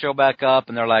Iron Man show back up,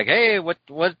 and they're like, "Hey,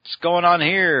 what's going on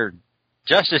here?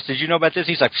 Justice, did you know about this?"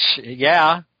 He's like,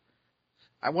 "Yeah.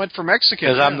 I went for Mexican.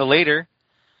 Because I'm the leader."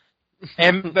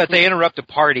 But they interrupt the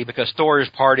party because Thor is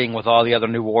partying with all the other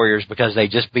new warriors because they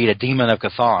just beat a demon of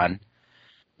Chthon.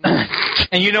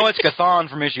 And you know it's Chthon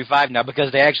from issue 5 now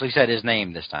because they actually said his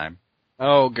name this time.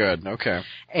 Oh, good. Okay.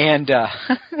 And they're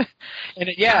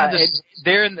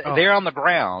on the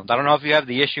ground. I don't know if you have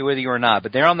the issue with you or not,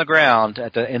 but they're on the ground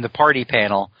in the party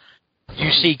panel. You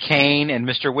see Kane and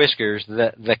Mr. Whiskers,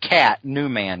 the cat new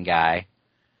man guy,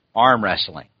 arm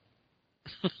wrestling.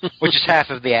 Which is half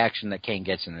of the action that Kane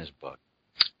gets in this book.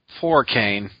 Poor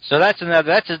Kane. So that's a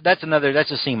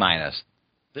C-.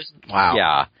 Wow.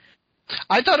 Yeah.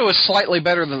 I thought it was slightly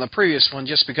better than the previous one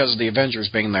just because of the Avengers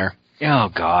being there. Oh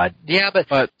God. Yeah,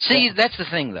 but see, that's the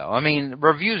thing though. I mean,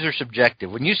 reviews are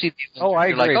subjective. When you see the Avengers, I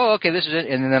you're agree. like, "Oh, okay, this is it."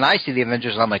 And then I see the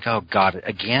Avengers and I'm like, "Oh God,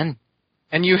 again?"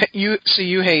 And you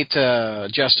hate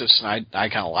Justice, and I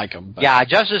kind of like him. But. Yeah,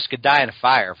 Justice could die in a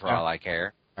fire for all I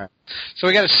care. Right. So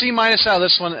we got a C- out of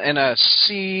this one and a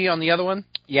C on the other one?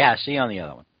 Yeah, C on the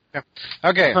other one.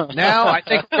 Okay. Now I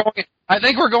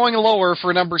think we're going lower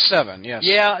for number 7. Yes.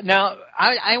 Yeah. Now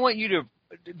I want you to.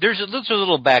 There's a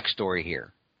little backstory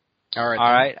here. All right.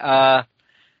 All right.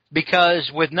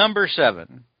 Because with number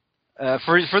 7,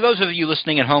 for those of you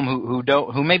listening at home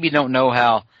who maybe don't know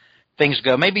how things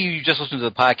go, maybe you just listen to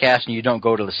the podcast and you don't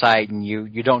go to the site and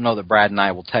you don't know that Brad and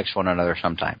I will text one another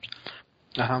sometimes.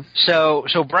 Uh-huh.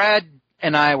 So Brad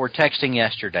and I were texting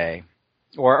yesterday,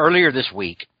 or earlier this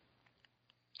week,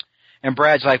 and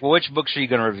Brad's like, "Well, which books are you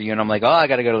going to review?" And I'm like, "Oh, I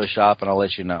got to go to the shop, and I'll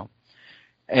let you know."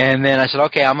 And then I said,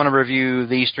 "Okay, I'm going to review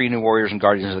these 3 New Warriors and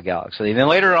Guardians of the Galaxy." And then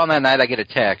later on that night, I get a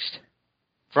text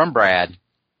from Brad.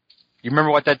 You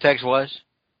remember what that text was?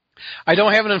 I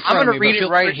don't have it in front of me. I'm going to read it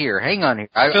right here. Hang on here.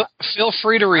 Feel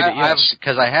free to read it, yes.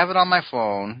 Because I have it on my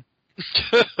phone.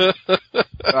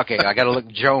 Okay, I got to look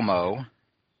Jomo.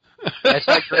 That's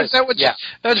like Is that what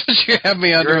that's what you have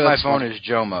me under? My phone is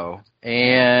Jomo.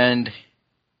 And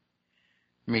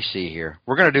let me see here.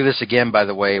 We're going to do this again, by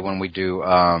the way, when we do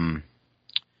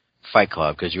Fight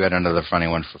Club, because you had another funny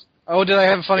one. Oh, did I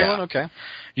have a funny one? Okay.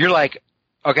 You're like,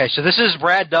 okay, so this is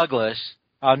Brad Douglas,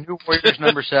 New Warriors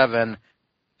number 7,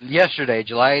 yesterday,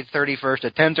 July 31st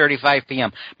at 10:35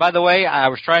 p.m. By the way, I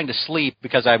was trying to sleep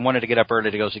because I wanted to get up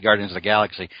early to go see Guardians of the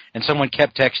Galaxy, and someone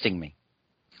kept texting me.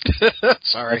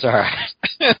 Sorry. That's all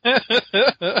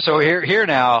right. So here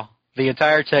now, the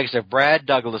entire text of Brad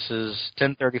Douglas's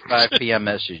 10:35 p.m.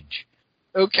 message.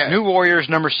 Okay. New Warriors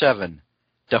number 7.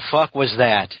 The fuck was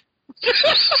that?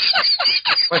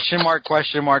 Question mark,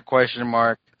 question mark, question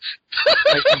mark.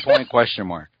 Question point, question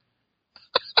mark.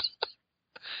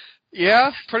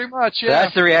 Yeah, pretty much, yeah.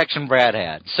 That's the reaction Brad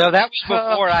had. So that was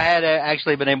before I had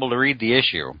actually been able to read the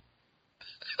issue.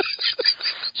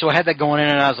 So I had that going in,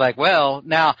 and I was like, well,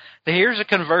 now here's a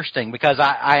converse thing, because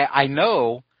I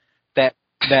know that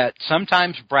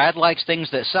sometimes Brad likes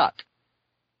things that suck.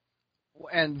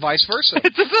 And vice versa.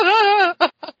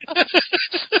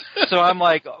 So I'm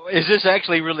like, is this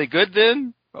actually really good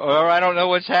then? Or I don't know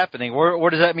what's happening. Or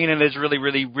does that mean it is really,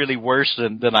 really, really worse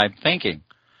than I'm thinking?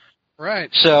 Right.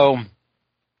 So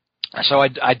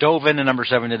I dove into number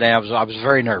 7 today. I was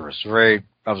very nervous.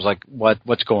 I was like,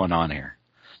 what's going on here?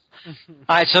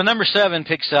 All right, so number 7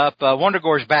 picks up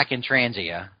Wundagore's back in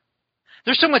Transia.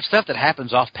 There's so much stuff that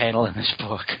happens off panel in this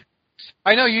book.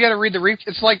 I know, you got to read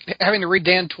it's like having to read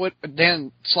Dan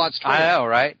Slott's Twitter. I know,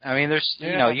 right? I mean, there's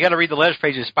you got to read the letters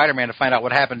pages of Spider-Man to find out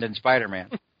what happened in Spider-Man.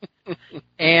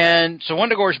 And so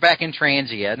Wundagore's back in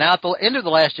Transia. Now, at the end of the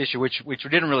last issue, which we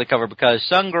didn't really cover because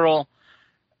Sun Girl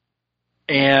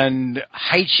and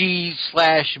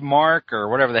Haichi/Mark, or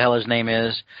whatever the hell his name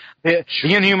is, the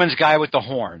Inhumans guy with the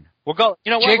horn. We're going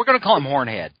to call him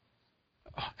Hornhead.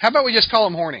 How about we just call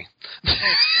him Horny?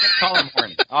 Call him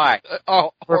Horny. All right.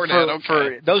 Hornhead, okay.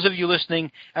 For those of you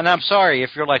listening, and I'm sorry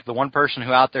if you're like the one person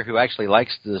out there who actually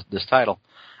likes this title.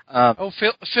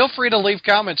 Feel free to leave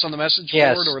comments on the message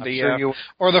board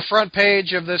or the front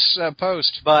page of this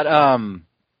post. But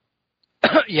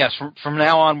yes, from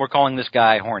now on we're calling this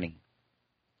guy Horny.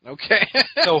 Okay.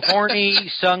 So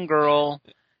Horny, Sun Girl,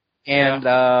 and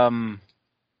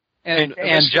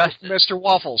Mr.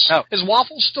 Waffles. No. Is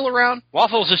Waffles still around?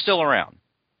 Waffles is still around.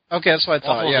 Okay, that's what I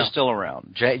thought. Waffles is still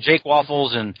around. Jake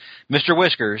Waffles and Mr.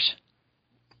 Whiskers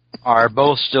are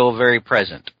both still very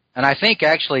present. And I think,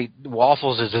 actually,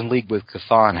 Waffles is in league with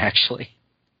Cthon, actually.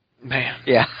 Man.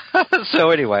 Yeah.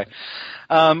 So, anyway.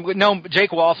 No,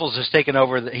 Jake Waffles has taken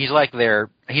over. He's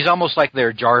almost like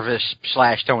their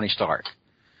Jarvis/Tony Stark.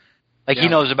 Like, he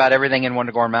knows about everything in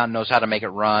Wundagore Mountain, knows how to make it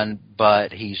run,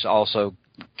 but he's also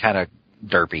kind of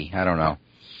derpy. I don't know.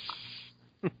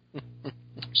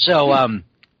 So,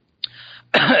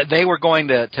 they were going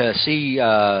to see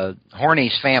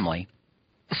Horny's family.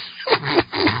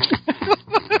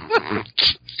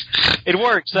 It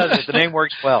works, doesn't it? The name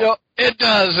works well. It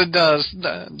does.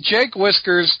 Jake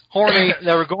Whiskers, Horny.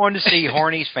 They were going to see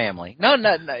Horny's family. No,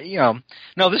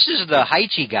 this is the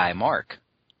Haichi guy, Mark.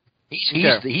 He's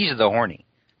the Horny,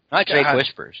 not Jake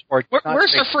Whispers.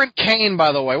 Where's their friend Kane,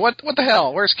 by the way? What the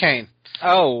hell? Where's Kane?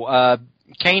 Oh,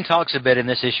 Kane talks a bit in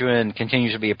this issue and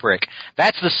continues to be a prick.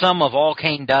 That's the sum of all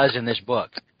Kane does in this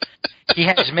book. He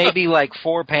has maybe like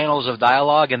 4 panels of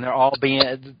dialogue, and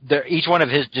each one of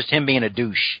his just him being a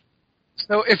douche.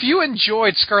 So if you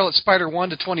enjoyed Scarlet Spider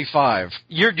 1-25,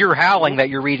 you're howling that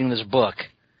you're reading this book.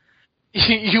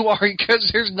 You are, because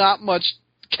there's not much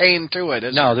Kane to it.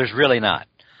 No, there's really not.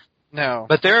 No,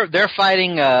 but they're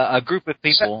fighting a group of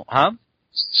people, huh?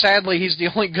 Sadly, he's the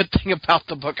only good thing about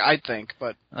the book, I think.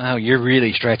 But you're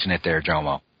really stretching it there,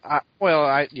 Jomo.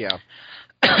 Yeah.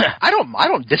 I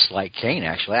don't dislike Kane,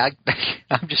 actually.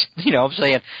 I'm just, I'm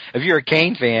saying, if you're a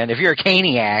Kane fan, if you're a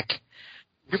Caniac,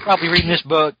 you're probably reading this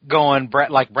book going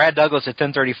like Brad Douglas at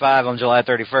 10:35 on July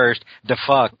 31st. The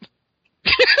fuck.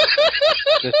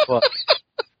 This book.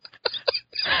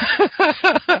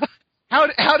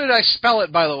 How did I spell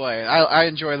it, by the way? I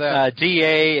enjoy that.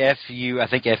 DAFU, I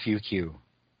think FUQ.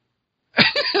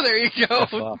 There you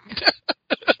go.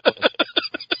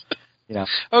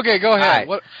 Okay, go ahead.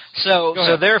 Right.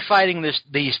 So they're fighting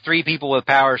these 3 people with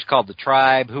powers called the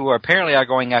Tribe, who apparently are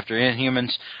going after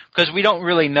Inhumans, because we don't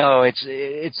really know.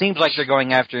 It seems like they're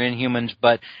going after Inhumans,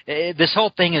 but this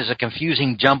whole thing is a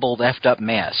confusing, jumbled, effed up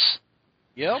mess.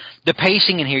 Yep. The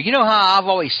pacing in here. You know how I've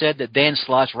always said that Dan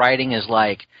Slott's writing is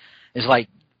like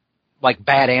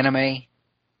bad anime?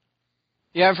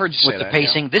 Yeah, I've heard you say that. With the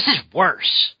pacing. Yeah. This is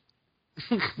worse.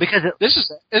 Because this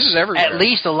is everywhere. At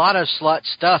least a lot of Slott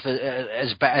stuff,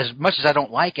 as much as I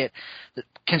don't like it,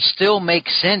 can still make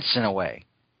sense in a way.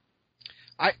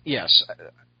 Yes.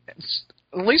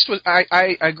 At least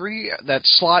I agree that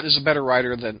Slott is a better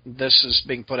writer than this is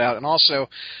being put out, and also,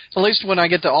 at least when I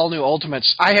get to All New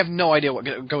Ultimates, I have no idea what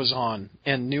goes on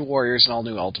in New Warriors and All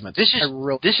New Ultimates. This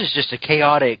is just a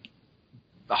chaotic,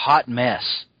 hot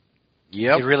mess.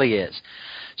 Yep. It really is.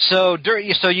 So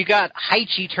you got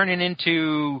Haichi turning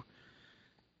into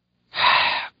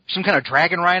some kind of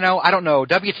dragon rhino. I don't know.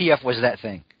 WTF was that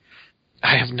thing?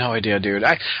 I have no idea, dude.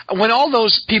 When all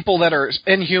those people that are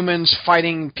Inhumans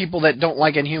fighting people that don't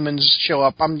like Inhumans show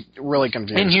up, I'm really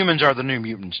confused. Inhumans are the New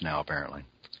Mutants now, apparently.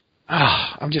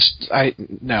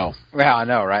 No. Yeah, I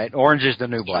know, right? Orange is the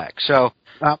new black. So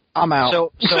I'm out.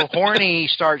 So Horny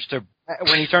starts to,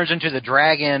 when he turns into the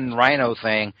dragon rhino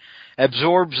thing,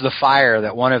 absorbs the fire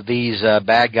that one of these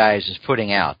bad guys is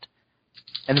putting out.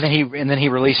 and then he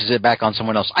releases it back on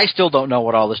someone else. I still don't know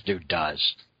what all this dude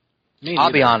does.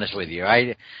 I'll be honest with you.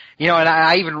 I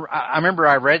remember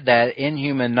I read that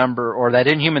Inhuman number, or that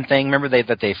Inhuman thing. Remember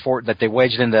that they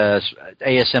wedged into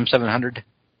ASM 700.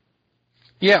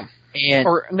 Yeah. And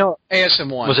or no,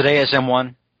 ASM 1. Was it ASM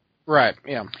 1? Right.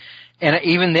 Yeah. And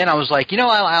even then, I was like,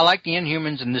 I like the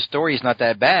Inhumans, and this story is not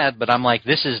that bad, but I'm like,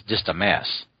 this is just a mess.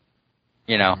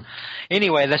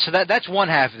 Anyway, that's one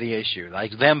half of the issue,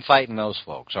 like them fighting those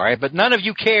folks, all right? But none of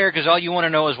you care because all you want to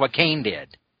know is what Kane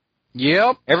did.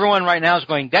 Yep. Everyone right now is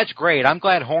going, that's great. I'm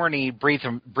glad Horny breathed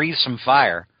some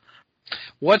fire.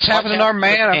 What's happening to our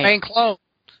main clone?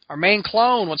 Our main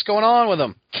clone, what's going on with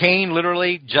him? Kane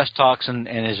literally just talks and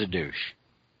is a douche.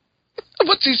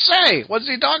 What's he say? What does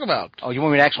he talk about? Oh, you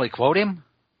want me to actually quote him?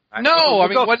 No,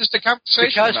 what is the conversation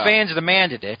because about? Fans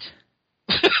demanded it.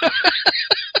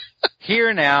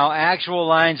 Here now, actual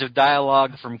lines of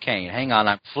dialogue from Kane. Hang on,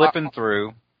 I'm flipping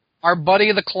through. Our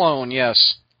buddy the clone,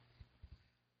 yes.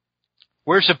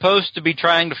 We're supposed to be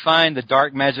trying to find the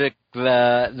dark magic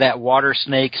that water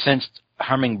snake sensed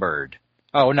hummingbird.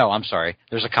 Oh, no, I'm sorry.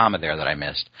 There's a comma there that I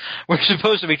missed. We're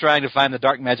supposed to be trying to find the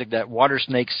dark magic that water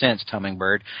snake sensed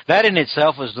hummingbird. That in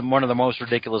itself was one of the most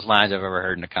ridiculous lines I've ever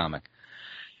heard in a comic.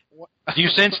 You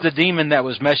sense the demon that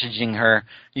was messaging her.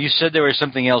 You said there was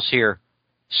something else here.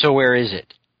 So where is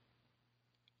it?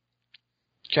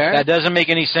 Okay. That doesn't make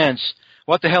any sense.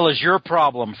 What the hell is your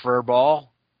problem, furball?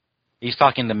 He's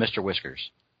talking to Mr.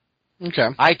 Whiskers. Okay.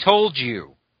 I told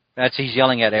you. He's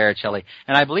yelling at Araceli.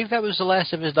 And I believe that was the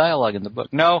last of his dialogue in the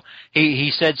book. No,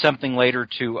 he said something later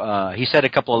he said a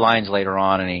couple of lines later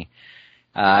on, and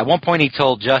at one point he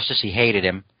told Justice he hated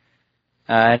him.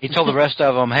 And he told the rest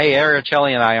of them, hey,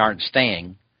 Araceli and I aren't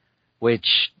staying,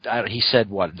 which he said,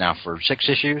 what, now for 6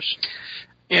 issues?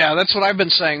 Yeah, that's what I've been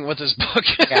saying with this book.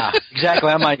 Yeah,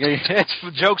 exactly. I'm like, it's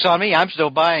joke's on me. I'm still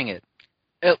buying it.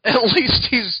 At least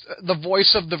he's the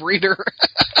voice of the reader.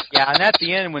 Yeah, and at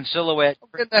the end when Silhouette...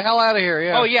 Get the hell out of here,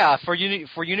 yeah. Oh, yeah, for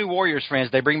you New Warriors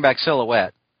fans, they bring back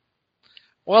Silhouette.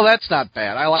 Well, that's not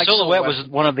bad. I like Silhouette. Was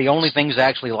one of the only things I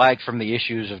actually liked from the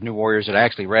issues of New Warriors that I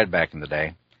actually read back in the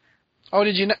day. Oh,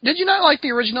 did you not like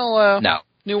the original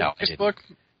New Warriors book?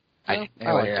 No?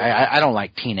 I don't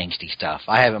like teen angsty stuff.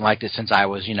 I haven't liked it since I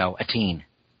was, a teen.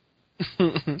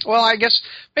 Well, I guess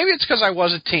maybe it's because I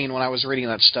was a teen when I was reading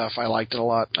that stuff. I liked it a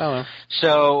lot. I don't know.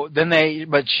 So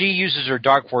but she uses her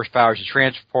Dark Force powers to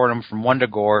transport them from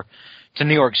Wundagore to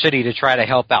New York City to try to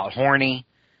help out Horny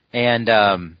and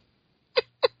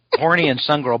Horny and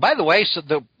Sun Girl. By the way, so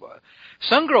the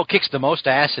Sun Girl kicks the most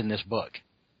ass in this book.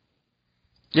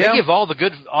 Yeah. They give all the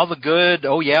good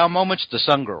oh yeah moments to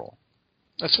Sun Girl.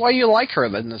 That's why you like her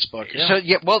in this book. Yeah. So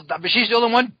but she's the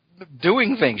only one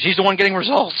doing things. She's the one getting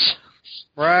results.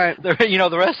 Right. The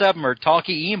rest of them are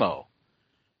talky emo.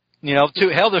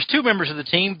 There's 2 members of the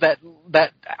team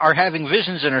that are having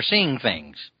visions and are seeing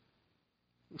things.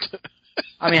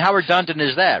 I mean, how redundant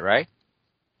is that, right?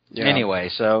 Yeah. Anyway,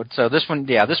 so this one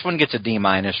gets a D-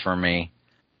 for me.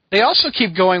 They also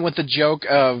keep going with the joke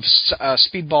of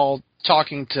Speedball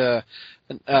talking to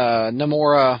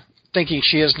Namora, thinking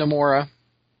she is Namora.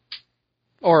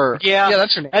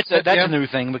 That's her name. That's a new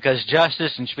thing because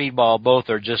Justice and Speedball both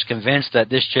are just convinced that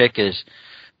this chick is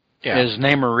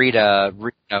Namorita.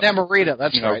 Namorita,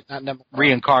 that's right. Not Namorita.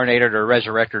 Reincarnated or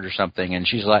resurrected or something, and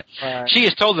she's like, she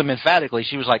has told them emphatically,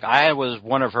 she was like, I was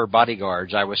one of her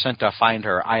bodyguards. I was sent to find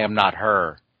her. I am not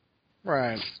her.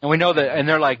 Right. And we know that, and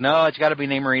they're like, no, it's got to be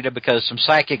Namorita because some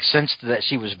psychic sensed that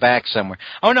she was back somewhere.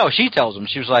 Oh no, she tells them.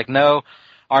 She was like, no.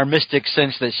 Our mystic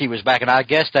sensed that she was back, and I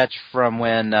guess that's from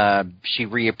when she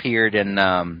reappeared in,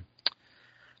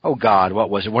 oh God, what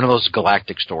was it? One of those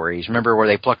galactic stories. Remember where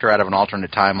they plucked her out of an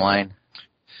alternate timeline?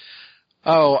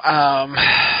 Oh,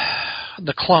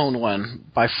 the clone one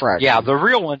by Fraction. Yeah, the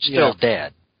real one's still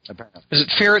dead. Apparently. Is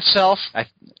it Fear itself?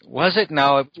 Was it?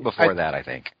 No, it was before that, I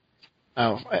think.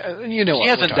 Oh, you know what she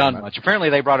hasn't done much. Apparently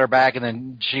they brought her back, and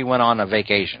then she went on a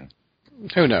vacation.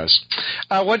 Who knows?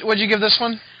 What'd you give this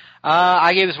one?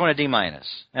 I gave this one a D-,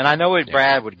 and I know what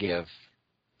Brad would give.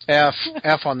 F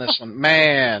on this one.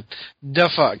 Man, the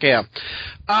fuck, yeah.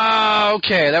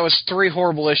 Okay, that was 3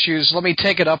 horrible issues. Let me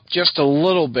take it up just a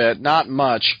little bit, not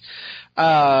much.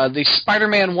 The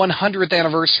Spider-Man 100th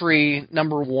anniversary,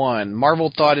 number 1.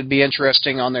 Marvel thought it'd be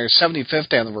interesting on their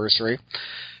 75th anniversary,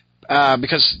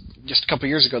 because just a couple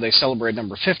years ago they celebrated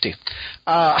number 50.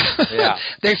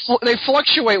 They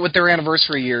fluctuate with their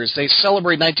anniversary years. They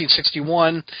celebrate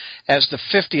 1961 as the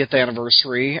 50th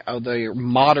anniversary of the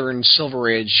modern Silver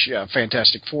Age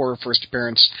Fantastic Four first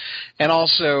appearance, and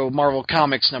also Marvel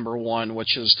Comics number 1,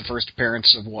 which is the first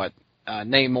appearance of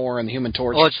Namor and the Human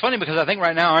Torch. Well, it's funny because I think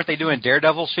right now, aren't they doing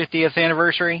Daredevil's 50th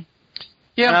anniversary?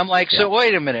 Yeah. And I'm like, so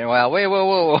wait a minute. Well,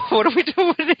 whoa. What are we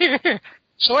doing here?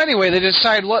 So anyway, they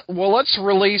decide, let's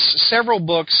release several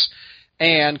books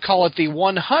and call it the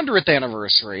 100th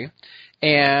anniversary.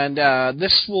 And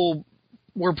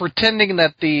we're pretending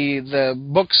that the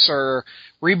books are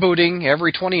rebooting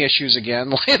every 20 issues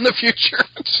again in the future.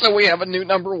 So we have a new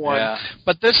number one. Yeah.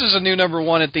 But this is a new number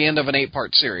one at the end of an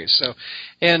 8-part series. So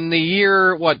in the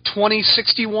year,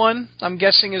 2061, I'm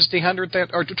guessing is the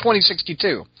 100th, or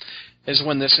 2062 is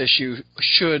when this issue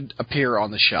should appear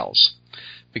on the shelves.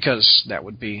 Because that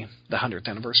would be the 100th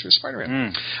anniversary of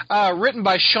Spider-Man. Written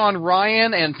by Sean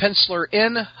Ryan and penciler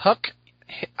In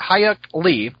Hyuk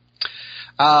Lee.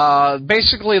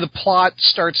 Basically, the plot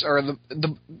starts, or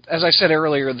as I said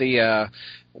earlier, the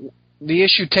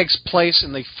issue takes place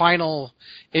in the final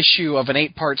issue of an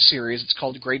 8-part series. It's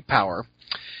called Great Power.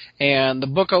 And the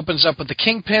book opens up with the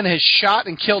Kingpin has shot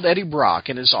and killed Eddie Brock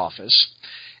in his office.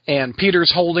 And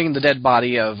Peter's holding the dead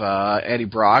body of Eddie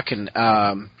Brock, and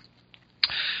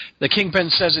the Kingpin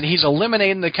says that he's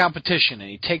eliminating the competition, and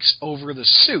he takes over the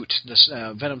suit, this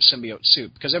Venom symbiote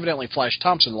suit, because evidently Flash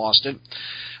Thompson lost it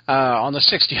on the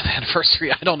 60th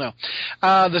anniversary. I don't know.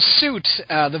 The suit,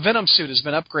 the Venom suit, has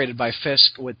been upgraded by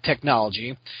Fisk with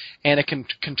technology, and it can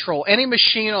control any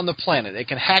machine on the planet. It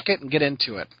can hack it and get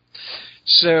into it.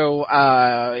 So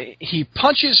he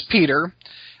punches Peter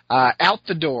out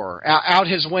the door, out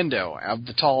his window of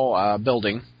the tall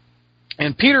building.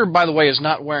 And Peter, by the way, is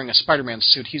not wearing a Spider-Man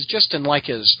suit. He's just in like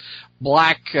his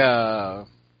black, not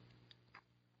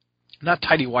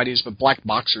tighty-whities, but black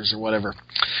boxers or whatever.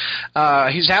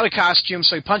 He's out of costume,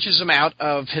 so he punches him out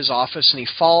of his office, and he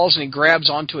falls and he grabs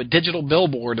onto a digital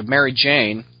billboard of Mary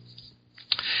Jane.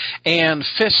 And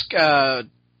Fisk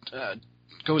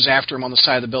goes after him on the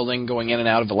side of the building, going in and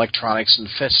out of electronics, and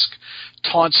Fisk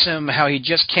taunts him how he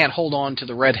just can't hold on to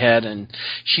the redhead, and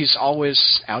she's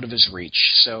always out of his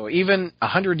reach. So even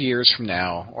 100 years from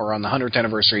now, or on the 100th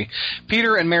anniversary,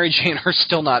 Peter and Mary Jane are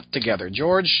still not together.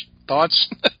 George, thoughts?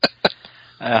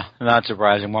 Not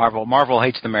surprising. Marvel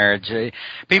hates the marriage.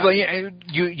 People,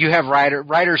 you have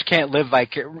writers can't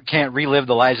relive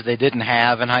the lives that they didn't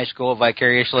have in high school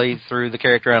vicariously through the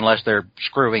character unless they're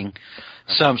screwing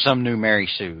some new Mary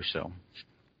Sue.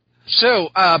 So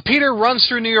Peter runs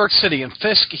through New York City, and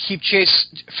Fisk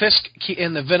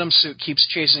in the Venom suit keeps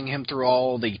chasing him through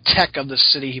all the tech of the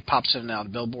city. He pops in and out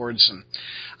of billboards, and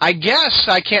I guess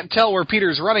I can't tell where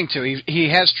Peter's running to. He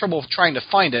has trouble trying to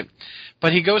find it,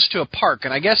 but he goes to a park,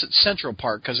 and I guess it's Central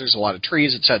Park because there's a lot of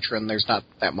trees, etc., and there's not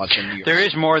that much in New York. There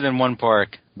is more than one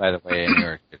park, by the way, in New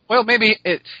York. Well, maybe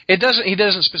it doesn't. He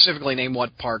doesn't specifically name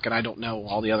what park, and I don't know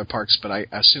all the other parks, but I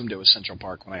assumed it was Central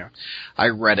Park when I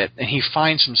read it. And he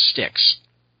finds some sticks,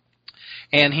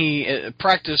 and he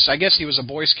practiced. I guess he was a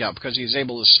Boy Scout because he was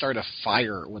able to start a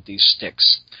fire with these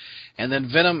sticks. And then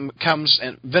Venom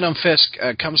Fisk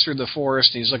comes through the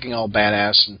forest, and he's looking all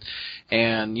badass,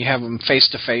 and you have them face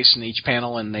to face in each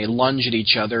panel, and they lunge at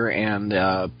each other, and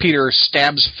Peter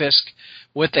stabs Fisk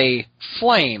with a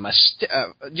flame,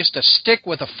 just a stick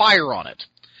with a fire on it.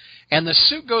 And the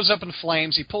suit goes up in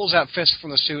flames, he pulls out Fisk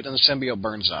from the suit, and the symbiote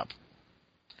burns up.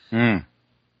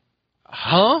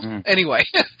 Anyway,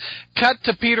 cut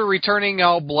to Peter returning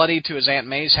all bloody to his Aunt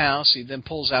May's house. He then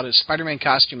pulls out his Spider-Man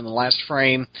costume in the last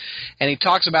frame, and he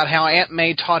talks about how Aunt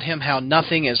May taught him how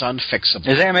nothing is unfixable.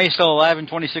 Is Aunt May still alive in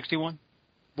 2061?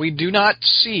 We do not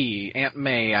see Aunt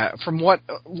May. From what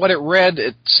it read,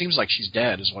 it seems like she's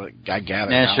dead, is what I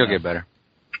gathered. Yeah, she'll get better.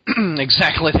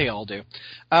 Exactly, they all do.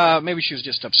 Maybe she was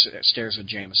just upstairs with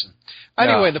Jameson.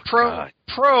 Anyway,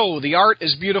 the art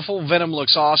is beautiful. Venom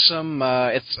looks awesome.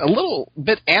 It's a little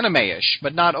bit anime-ish,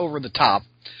 but not over the top.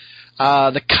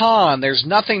 The con, there's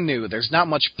nothing new. There's not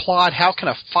much plot. How can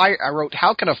a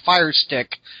fire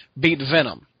stick beat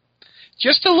Venom?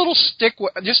 Just a little stick,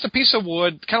 just a piece of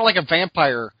wood, kind of like a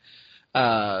vampire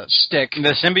stick.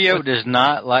 The symbiote does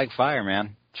not like fire,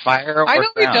 man. Fire. I know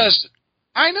he does.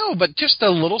 I know, but just a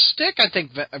little stick, I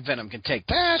think Venom can take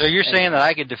that. So you're saying that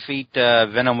I could defeat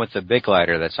Venom with the Bic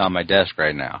lighter that's on my desk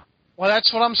right now? Well,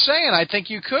 that's what I'm saying. I think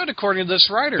you could, according to this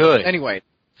writer. Good. Anyway,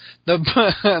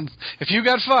 if you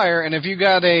got fire and if you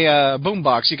got a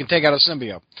boombox, you can take out a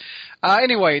symbiote.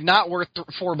 Anyway, not worth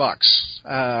 $4.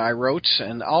 I wrote,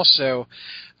 and also,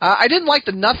 I didn't like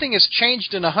that nothing has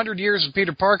changed in 100 years with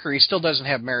Peter Parker. He still doesn't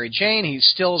have Mary Jane. He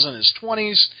still is in his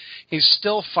 20s. He's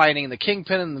still fighting the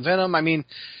Kingpin and the Venom. I mean,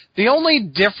 the only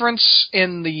difference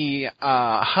in the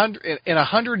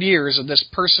 100 years of this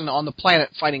person on the planet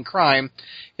fighting crime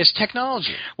is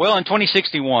technology. Well, in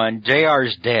 2061, JR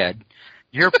is dead.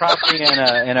 You're probably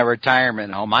in a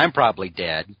retirement home. I'm probably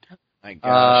dead. My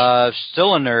gosh.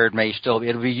 Still a nerd may still be.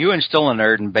 It'll be you and still a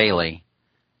nerd and Bailey.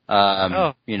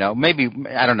 You know, maybe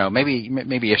I don't know.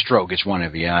 Maybe a stroke is one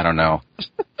of you. I don't know.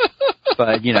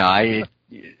 But you know, I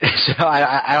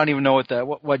don't even know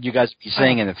what you guys would be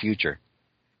saying in the future.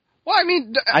 Well, I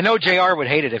mean, I know JR would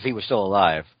hate it if he was still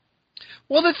alive.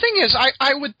 Well, the thing is,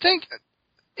 I would think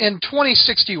in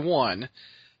 2061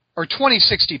 or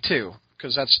 2062,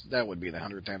 because that would be the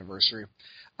 100th anniversary.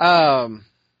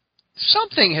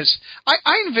 Something has.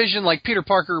 I envision like Peter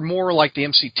Parker more like the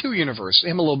MC2 universe.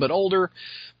 Him a little bit older,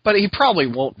 but he probably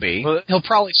won't be. Well, he'll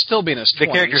probably still be in his 20s. The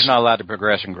character's not allowed to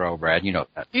progress and grow, Brad. You know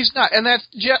that. He's not, and that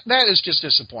is just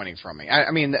disappointing for me.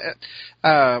 I mean,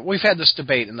 we've had this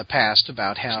debate in the past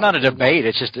about how it's not a debate.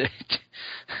 It's just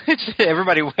it's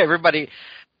everybody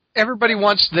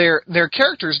wants their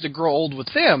characters to grow old with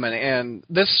them, and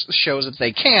this shows that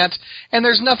they can't. And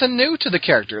there's nothing new to the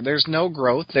character. There's no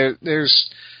growth. There's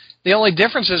the only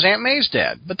difference is Aunt May's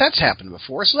dead, but that's happened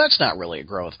before, so that's not really a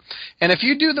growth. And if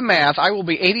you do the math, I will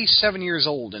be 87 years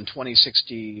old in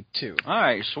 2062. All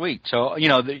right, sweet. So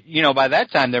by that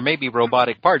time there may be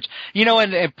robotic parts.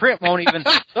 And print won't even.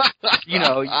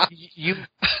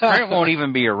 Print won't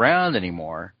even be around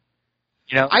anymore.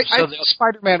 I think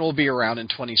Spider-Man will be around in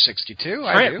 2062.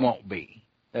 Print won't be.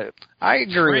 I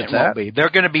agree with that. Won't be. They're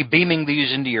going to be beaming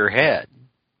these into your head.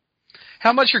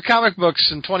 How much are comic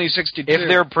books in 2062? If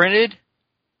they're printed?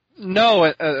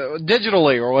 No,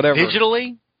 digitally or whatever.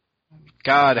 Digitally?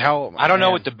 God, how... I don't know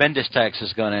what the Bendis tax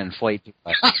is going to inflate.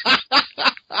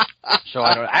 So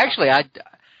I don't... Actually, I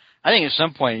think at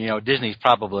some point, Disney's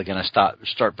probably going to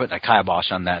start putting a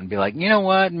kibosh on that and be like, you know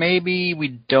what, maybe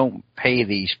we don't pay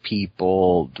these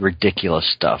people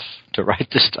ridiculous stuff to write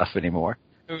this stuff anymore.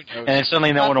 Who knows? And then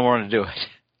suddenly no one will want to do it.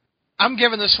 I'm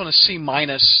giving this one a C-.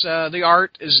 The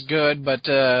art is good, but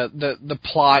the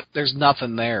plot, there's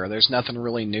nothing there. There's nothing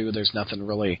really new. There's nothing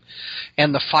really...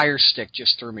 And the Fire Stick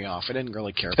just threw me off. I didn't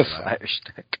really care for that. The Fire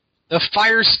Stick. The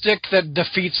Fire Stick that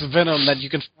defeats Venom that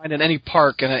you can find in any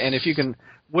park, and if you can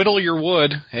whittle your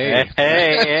wood,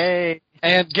 hey.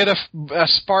 And get a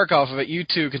spark off of it, you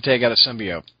too can take out a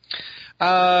symbiote.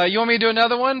 You want me to do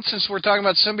another one since we're talking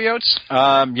about symbiotes?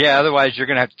 Yeah, otherwise you're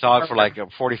going to have to talk for like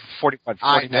 40 minutes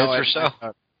or so.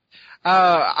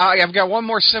 I've got one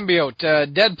more symbiote.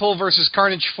 Deadpool versus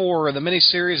Carnage 4, the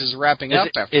miniseries is wrapping up.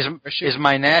 Is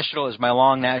my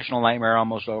long national nightmare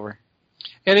almost over?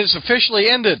 It is officially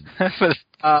ended.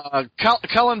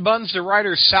 Cullen Bunn's the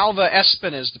writer, Salva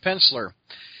Espin is the penciler.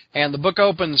 And the book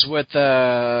opens with,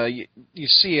 you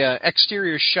see an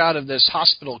exterior shot of this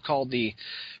hospital called the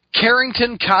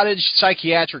Carrington Cottage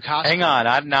Psychiatric Hospital. Hang on.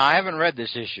 I haven't read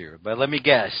this issue, but let me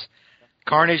guess.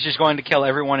 Carnage is going to kill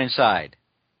everyone inside.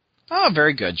 Oh,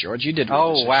 very good, George. You did read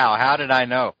this issue. Wow. How did I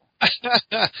know?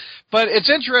 But it's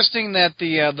interesting that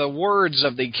the words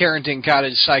of the Carrington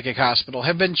Cottage Psychic Hospital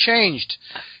have been changed.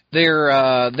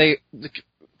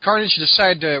 Carnage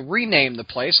decided to rename the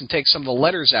place and take some of the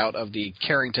letters out of the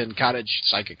Carrington Cottage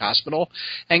Psychic Hospital.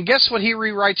 And guess what he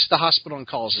rewrites the hospital and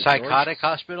calls it, Psychotic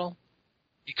George? Hospital?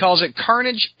 He calls it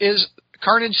Carnage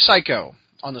Psycho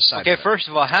on the side. Okay, first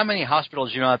of all, how many hospitals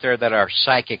do you know out there that are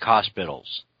psychic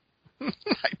hospitals?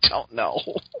 I don't know.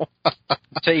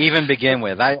 To even begin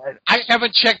with. I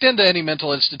haven't checked into any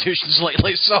mental institutions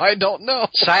lately, so I don't know.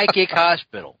 Psychic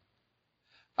hospital.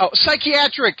 Oh,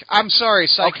 psychiatric. I'm sorry,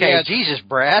 psychiatric. Okay, Jesus,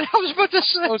 Brad. I was about to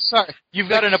say. Oh, sorry. You've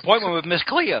got an appointment with Miss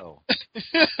Cleo.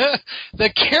 The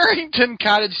Carrington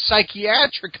Cottage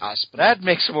Psychiatric Hospital. That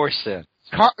makes more sense.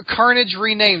 Carnage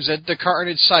renames it the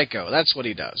Carnage Psycho. That's what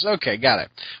he does. Okay, got it.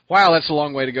 Wow, that's a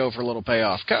long way to go for a little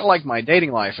payoff. Kind of like my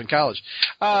dating life in college.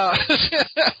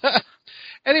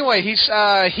 Anyway,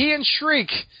 he and Shriek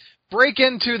break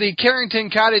into the Carrington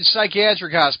Cottage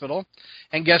Psychiatric Hospital,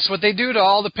 and guess what they do to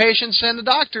all the patients and the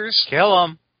doctors? Kill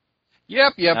them.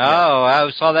 Yep. Oh, I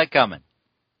saw that coming.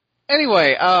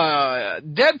 Anyway,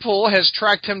 Deadpool has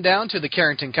tracked him down to the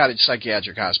Carrington Cottage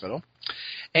Psychiatric Hospital.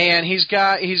 And he's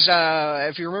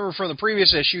if you remember from the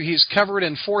previous issue, he's covered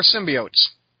in 4 symbiotes.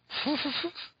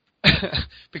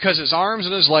 Because his arms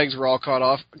and his legs were all cut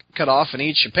off, and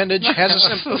each appendage has a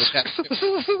symbiote attached to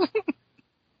it.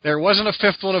 There wasn't a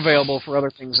 5th one available for other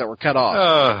things that were cut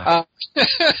off.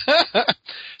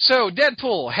 So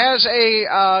Deadpool has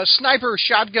a sniper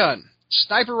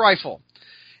rifle,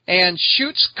 and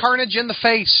shoots Carnage in the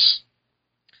face,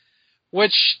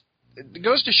 which... It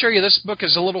goes to show you this book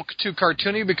is a little too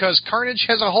cartoony because Carnage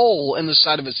has a hole in the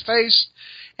side of his face.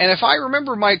 And if I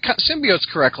remember my symbiotes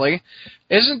correctly,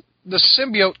 isn't the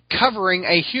symbiote covering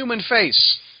a human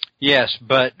face? Yes,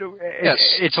 but yes.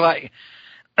 It's like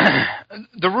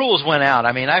the rules went out.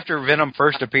 I mean, after Venom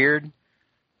first appeared,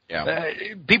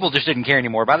 people just didn't care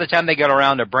anymore. By the time they got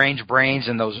around to Brains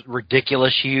and those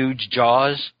ridiculous huge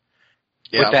jaws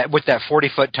with that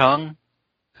 40-foot tongue.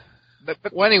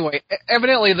 Well, anyway,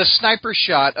 evidently the sniper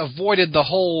shot avoided the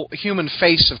whole human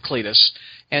face of Cletus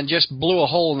and just blew a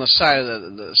hole in the side of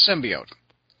the symbiote.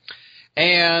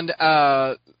 And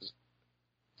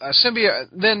symbiote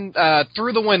then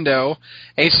through the window,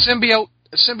 a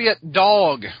symbiote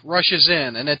dog rushes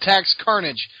in and attacks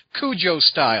Carnage, Cujo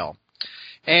style.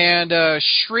 And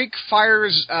Shriek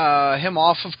fires him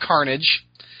off of Carnage,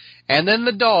 and then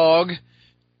the dog,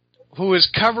 who is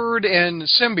covered in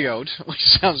symbiote, which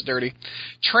sounds dirty,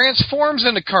 transforms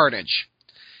into Carnage.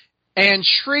 And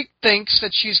Shriek thinks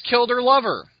that she's killed her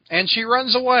lover, and she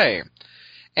runs away.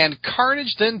 And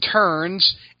Carnage then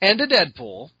turns into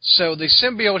Deadpool, so the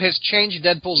symbiote has changed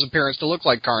Deadpool's appearance to look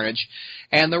like Carnage,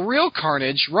 and the real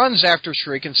Carnage runs after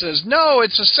Shriek and says, "No,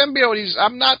 it's a symbiote.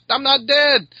 I'm not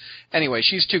dead." Anyway,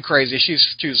 she's too crazy.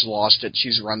 She's lost it.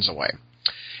 She runs away.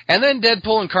 And then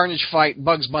Deadpool and Carnage fight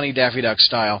Bugs Bunny Daffy Duck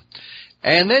style.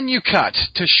 And then you cut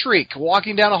to Shriek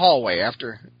walking down a hallway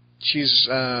after she's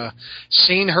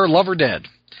seen her lover dead.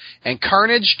 And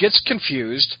Carnage gets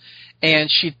confused,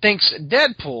 and she thinks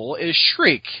Deadpool is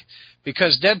Shriek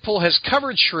because Deadpool has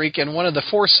covered Shriek in one of the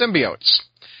 4 symbiotes.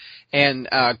 And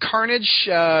Carnage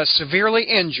severely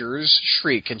injures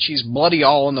Shriek, and she's bloody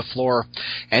all on the floor,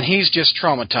 and he's just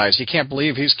traumatized. He can't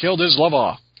believe he's killed his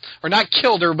lover. Or not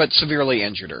killed her, but severely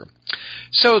injured her.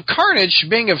 So Carnage,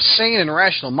 being of sane and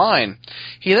rational mind,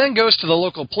 he then goes to the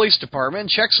local police department and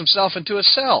checks himself into a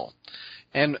cell.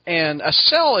 And a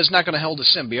cell is not going to hold a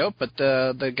symbiote, but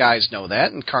the guys know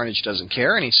that, and Carnage doesn't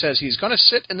care, and he says he's going to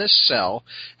sit in this cell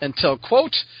until,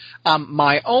 quote, "I'm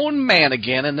my own man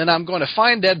again, and then I'm going to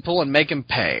find Deadpool and make him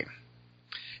pay."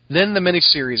 Then the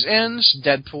miniseries ends.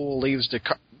 Deadpool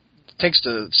takes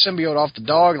the symbiote off the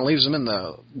dog and leaves him in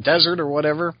the desert or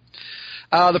whatever.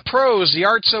 The pros, the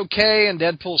art's okay, and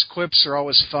Deadpool's quips are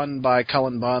always fun by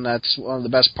Cullen Bunn. That's one of the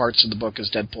best parts of the book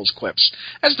is Deadpool's quips.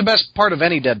 That's the best part of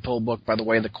any Deadpool book, by the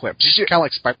way, the quips. Kind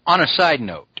of like on a side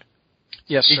note,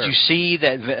 yes, did you see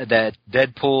that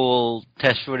Deadpool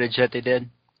test footage that they did?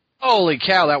 Holy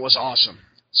cow, that was awesome.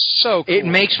 So cool. It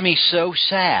makes me so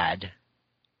sad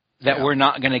that we're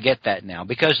not going to get that now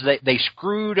because they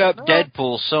screwed up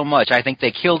Deadpool so much. I think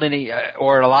they killed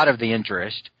or a lot of the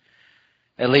interest.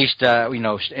 At least, at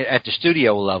the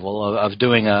studio level of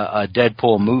doing a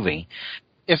Deadpool movie.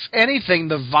 If anything,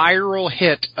 the viral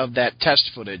hit of that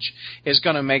test footage is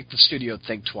going to make the studio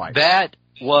think twice. That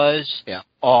was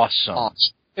awesome.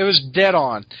 It was dead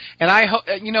on. And I hope,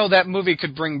 that movie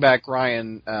could bring back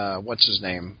Ryan, what's his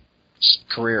name,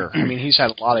 career. I mean, he's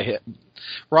had a lot of hit.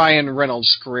 Ryan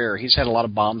Reynolds' career. He's had a lot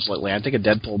of bombs lately. I think a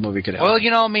Deadpool movie could help. Well,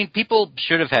 people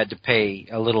should have had to pay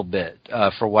a little bit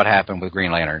for what happened with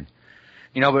Green Lantern.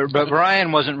 But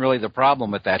Ryan wasn't really the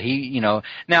problem with that.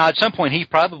 Now at some point he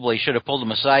probably should have pulled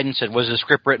him aside and said, was the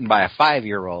script written by a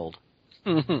 5-year-old?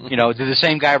 Did the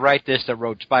same guy write this that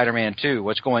wrote Spider-Man 2?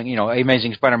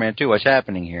 Amazing Spider-Man 2, what's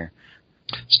happening here?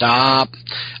 Stop.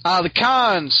 The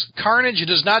cons. Carnage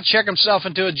does not check himself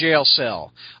into a jail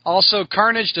cell. Also,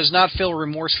 Carnage does not feel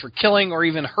remorse for killing or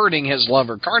even hurting his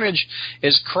lover. Carnage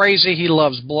is crazy. He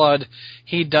loves blood.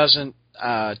 He doesn't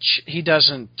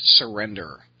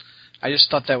surrender. I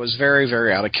just thought that was very,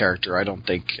 very out of character. I don't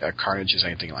think Carnage is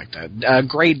anything like that.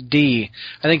 Grade D.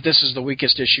 I think this is the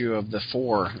weakest issue of the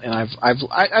 4, and I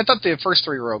thought the first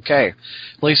 3 were okay,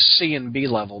 at least C and B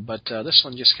level. But this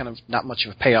one just kind of not much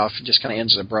of a payoff. It just kind of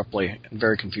ends abruptly and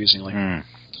very confusingly.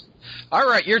 All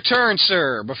right, your turn,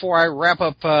 sir. Before I wrap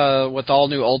up with all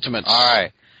new Ultimates. All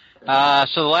right.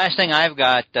 So the last thing I've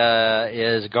got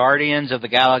is Guardians of the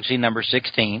Galaxy number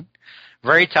 16.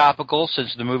 Very topical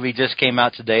since the movie just came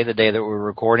out today, the day that we're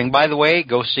recording. By the way,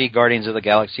 go see Guardians of the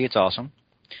Galaxy. It's awesome.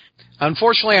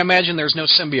 Unfortunately, I imagine there's no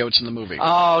symbiotes in the movie.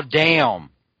 Oh, damn.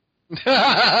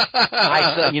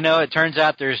 It turns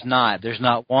out there's not. There's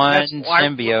not one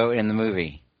symbiote in the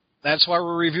movie. That's why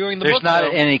we're reviewing the book. There's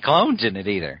not any clones in it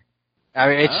either. I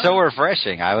mean, it's so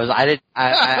refreshing. It was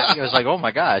like, oh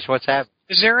my gosh, what's happening?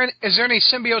 Is there any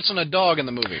symbiotes on a dog in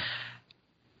the movie?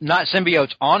 Not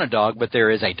symbiotes on a dog, but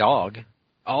there is a dog.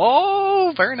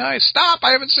 Oh, very nice. Stop!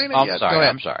 I haven't seen it yet. Go ahead.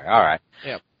 I'm sorry. All right.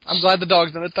 Yeah, I'm glad the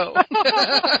dog's in it though.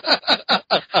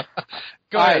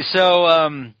 Go All ahead. right.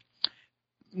 So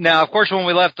now, of course, when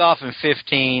we left off in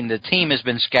 15, the team has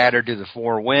been scattered to the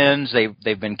 4 winds.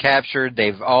 They've been captured.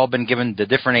 They've all been given to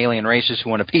different alien races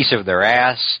who want a piece of their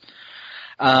ass.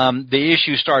 The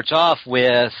issue starts off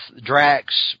with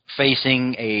Drax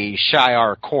facing a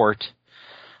Shi'ar court.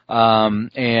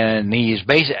 And he's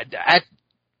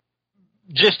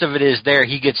gist of it is there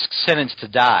he gets sentenced to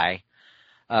die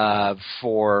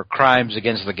for crimes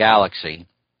against the galaxy,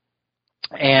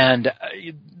 and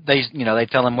they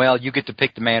tell him, well, you get to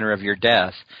pick the manner of your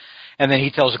death, and then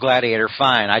he tells Gladiator,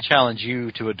 fine, I challenge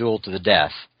you to a duel to the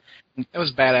death. That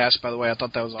was badass, by the way. I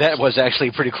thought that was awesome. That was actually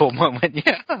a pretty cool moment.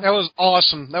 Yeah, that was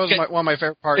awesome. That was one of my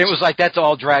favorite parts. It was like that's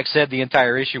all Drax said the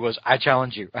entire issue was, I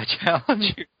challenge you, I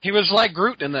challenge you. He was like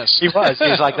Groot in this. He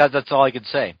was like that's all he could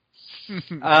say.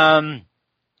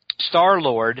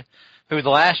 Star-Lord, who the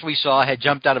last we saw had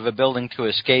jumped out of a building to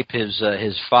escape his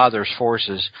father's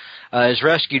forces, is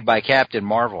rescued by Captain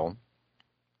Marvel,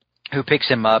 who picks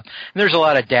him up. And there's a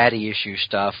lot of daddy issue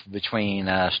stuff between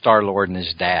Star-Lord and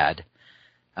his dad.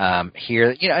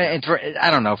 Here, I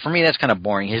don't know. For me, that's kind of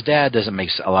boring. His dad doesn't make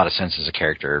a lot of sense as a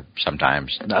character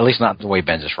sometimes, at least not the way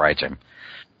Bendis writes him.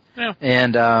 Yeah.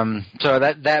 And so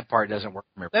that part doesn't work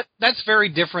for me. That's very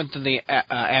different than the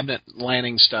Abnett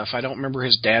Lanning stuff. I don't remember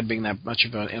his dad being that much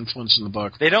of an influence in the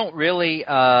book. They don't really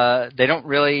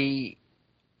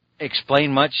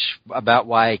explain much about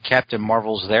why Captain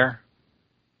Marvel's there.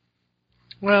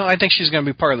 Well, I think she's going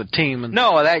to be part of the team.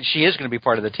 No, that she is going to be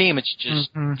part of the team. It's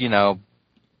just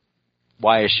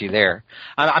why is she there?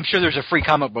 I'm sure there's a free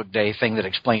comic book day thing that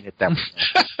explained it that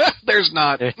way. There's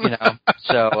not.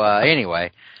 So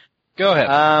anyway. Go ahead.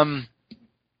 A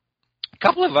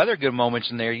couple of other good moments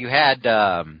in there. You had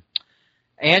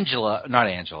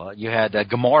You had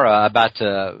Gamora about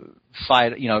to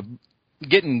fight,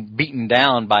 getting beaten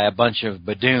down by a bunch of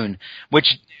Badoon, which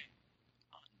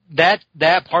that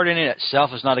part in it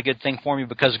itself is not a good thing for me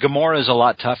because Gamora is a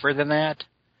lot tougher than that.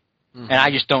 Mm-hmm. And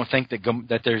I just don't think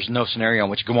that there's no scenario in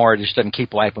which Gamora just doesn't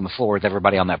keep wiping the floor with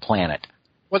everybody on that planet.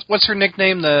 What's her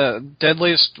nickname? The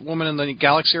deadliest woman in the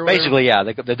galaxy, or whatever? Basically, yeah,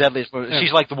 the deadliest. Yeah.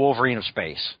 She's like the Wolverine of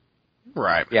space.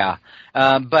 Right. Yeah.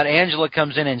 But Angela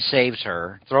comes in and saves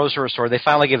her, throws her a sword. They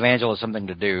finally give Angela something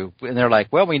to do, and they're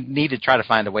like, "Well, we need to try to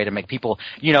find a way to make people,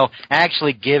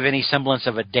 actually give any semblance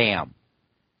of a damn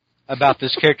about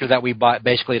this character that we bought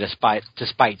basically to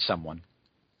spite someone."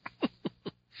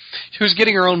 Who's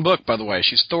getting her own book, by the way.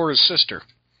 She's Thor's sister.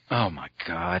 Oh my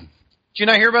God! Did you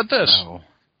not hear about this? No.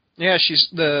 Yeah, she's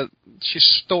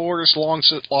Thor's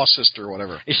lost sister, or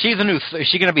whatever. Is she Is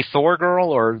she going to be Thor Girl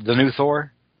or the new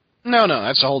Thor? No,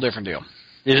 that's a whole different deal.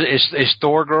 Is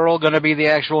Thor Girl going to be the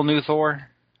actual new Thor?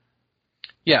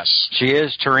 Yes, she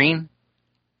is. Tureen?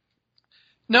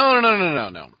 No.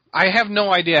 I have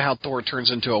no idea how Thor turns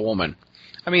into a woman.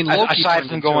 I mean, Loki aside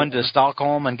from going to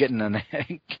Stockholm and getting a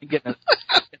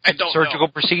surgical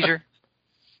procedure.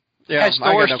 Yeah, has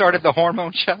Thor started the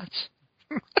hormone shots?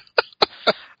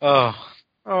 Oh.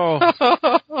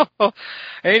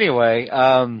 Anyway,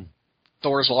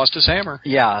 Thor's lost his hammer.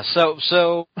 Yeah.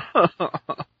 So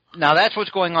now that's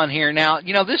what's going on here. Now,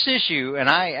 this issue, and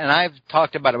I've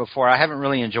talked about it before. I haven't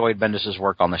really enjoyed Bendis'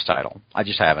 work on this title. I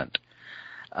just haven't.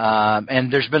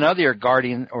 And there's been other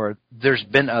Guardians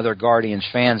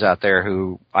fans out there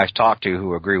who I've talked to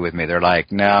who agree with me. They're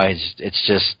like, no, it's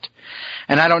just.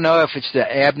 And I don't know if it's the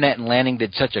Abnett and Lanning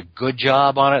did such a good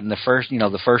job on it in the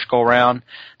first go round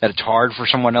that it's hard for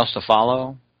someone else to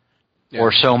follow,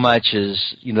 or so much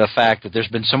as the fact that there's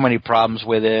been so many problems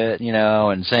with it,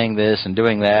 and saying this and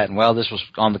doing that, and well, this was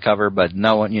on the cover, but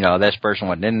no one, this person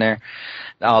wasn't in there,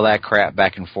 all that crap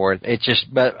back and forth. It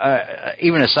just, but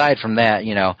even aside from that,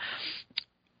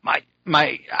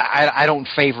 I don't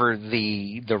favor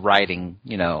the writing,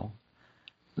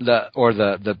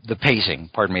 the pacing,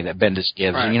 pardon me, that Bendis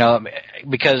gives, right.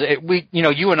 Because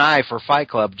you and I for Fight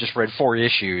Club just read 4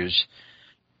 issues,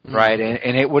 right,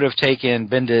 and it would have taken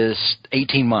Bendis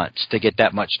 18 months to get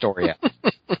that much story out.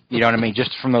 You know what I mean?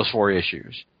 Just from those 4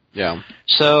 issues. Yeah.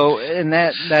 So, and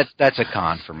that's a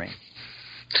con for me.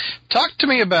 Talk to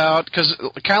me about, because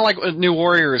kind of like with New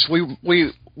Warriors, we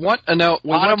want to know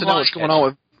what's going on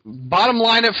with. Bottom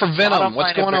line it for Venom.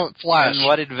 What's going on with Flash? And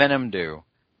what did Venom do?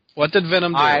 What did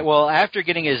Venom do? All right, well, after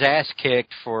getting his ass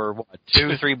kicked for, 2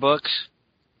 or 3 books?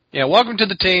 Yeah, welcome to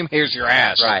the team. Here's your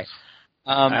ass. Right.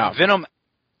 Venom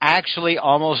actually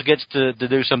almost gets to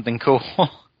do something cool.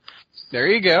 There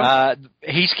you go.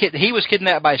 He was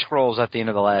kidnapped by Skrulls at the end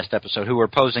of the last episode, who were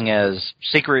posing as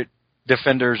secret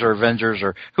defenders or Avengers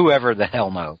or whoever the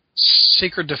hell knows.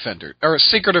 Secret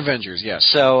Avengers, yes.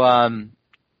 So,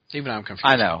 even I'm confused.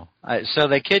 I know. So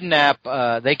they kidnapped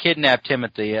him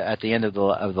at the end of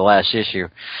the last issue.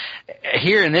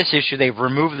 Here in this issue, they've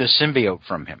removed the symbiote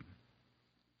from him.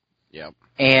 Yep.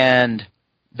 And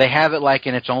they have it like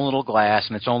in its own little glass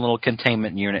and its own little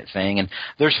containment unit thing. And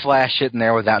there's Flash sitting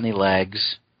there without any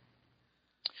legs.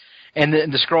 And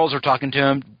the Skrulls are talking to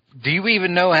him. do you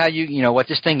even know how what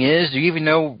this thing is? Do you even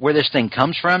know where this thing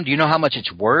comes from? Do you know how much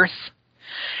it's worth?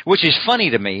 Which is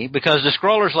funny to me because the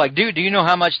Scroller's like, dude, do you know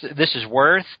how much this is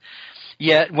worth?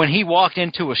 Yet when he walked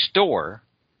into a store,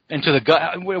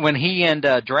 when he and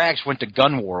Drax went to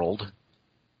Gun World,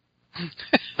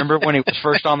 remember when he was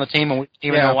first on the team and we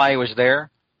didn't even know why he was there?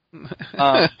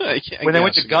 When they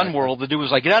went to Gun World, the dude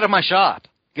was like, get out of my shop.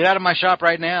 Get out of my shop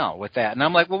right now with that. And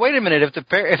I'm like, well, wait a minute. If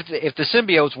the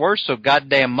symbiote's worth so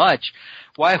goddamn much,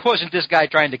 why wasn't this guy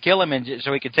trying to kill him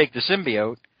so he could take the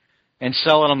symbiote and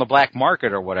sell it on the black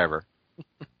market or whatever?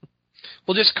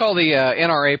 We'll just call the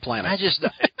NRA planet.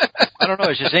 I don't know.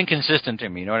 It's just inconsistent to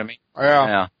me. You know what I mean?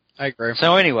 Yeah. I agree.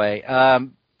 So anyway,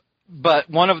 but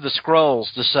one of the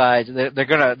Skrulls decides that they're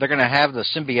gonna have the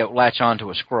symbiote latch onto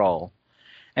a Skrull.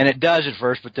 And it does at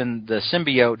first, but then the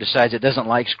symbiote decides it doesn't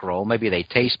like Skrull. Maybe they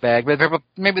taste bad.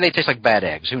 Maybe they taste like bad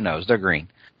eggs. Who knows? They're green.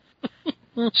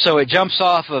 So it jumps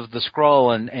off of the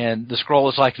Skrull, and the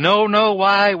Skrull is like, no,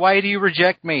 why? Why do you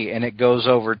reject me? And it goes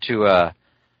over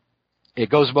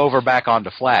back onto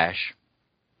Flash.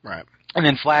 Right. And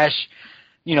then Flash,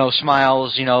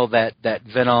 smiles, that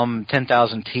Venom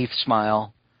 10,000 teeth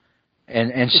smile,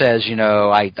 and says,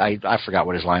 I forgot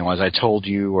what his line was. I told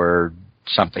you, or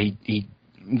something. He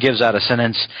gives out a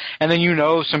sentence, and then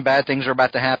some bad things are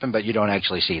about to happen, but you don't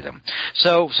actually see them.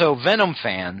 So Venom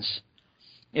fans,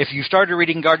 if you started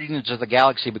reading Guardians of the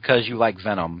Galaxy because you like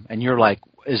Venom, and you're like,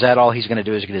 is that all he's going to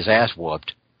do is get his ass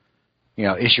whooped,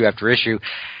 issue after issue,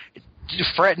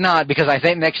 fret not, because I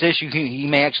think next issue he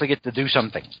may actually get to do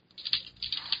something.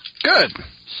 Good.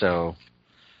 So,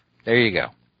 there you go.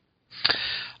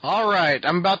 All right,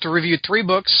 I'm about to review 3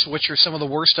 books, which are some of the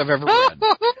worst I've ever read.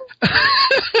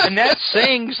 And that's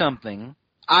saying something.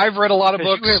 I've read a lot of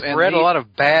books. You have read a lot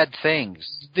of bad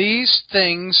things. These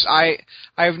things,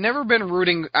 I've never been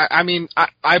rooting.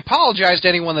 I apologize to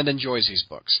anyone that enjoys these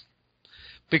books,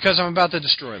 because I'm about to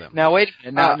destroy them. Now, wait.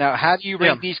 Now, how do you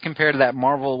rate these compared to that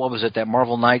Marvel, what was it, that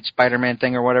Marvel Knight Spider-Man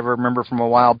thing or whatever, remember from a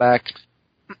while back?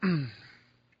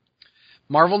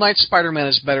 Marvel Knight Spider-Man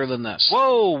is better than this.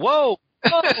 Whoa!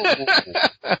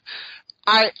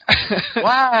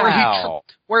 Wow.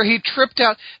 where he tripped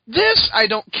out. This I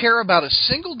don't care about a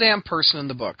single damn person in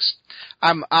the books.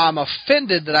 I'm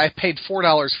offended that I paid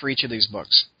 $4 for each of these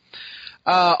books.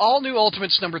 All New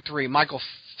Ultimates #3. Michael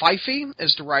Fyfe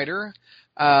is the writer.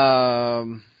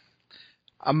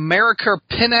 America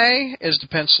Pinay is the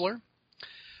penciler.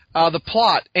 The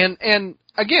plot, and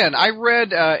again, I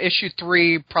read issue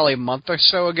 3 probably a month or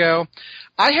so ago.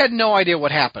 I had no idea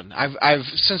what happened. I've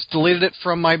since deleted it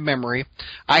from my memory.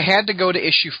 I had to go to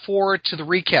issue 4 to the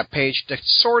recap page to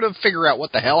sort of figure out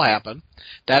what the hell happened.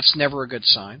 That's never a good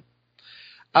sign.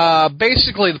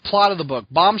 Basically, the plot of the book,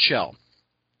 Bombshell.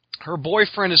 Her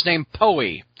boyfriend is named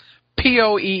Poey.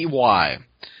 P-O-E-Y.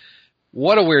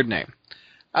 What a weird name.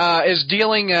 Is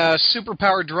dealing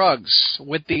superpowered drugs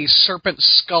with the Serpent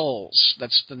Skulls.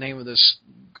 That's the name of this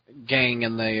gang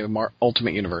in the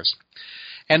Ultimate Universe.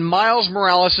 And Miles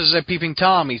Morales is a peeping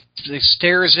Tom. He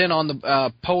stares in on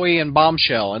the Poey and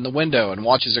Bombshell in the window and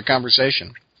watches their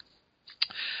conversation.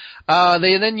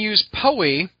 They then use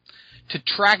Poey to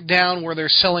track down where they're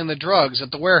selling the drugs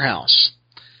at the warehouse.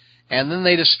 And then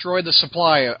they destroy the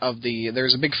supply of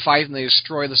there's a big fight and they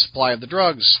destroy the supply of the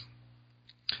drugs.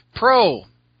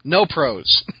 No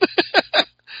pros.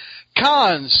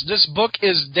 Cons. This book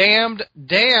is damned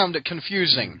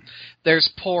confusing. There's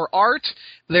poor art.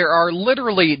 There are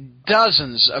literally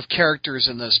dozens of characters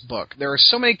in this book. There are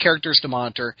so many characters to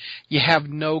monitor, you have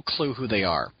no clue who they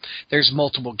are. There's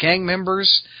multiple gang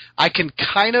members. I can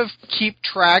kind of keep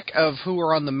track of who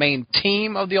are on the main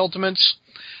team of the Ultimates.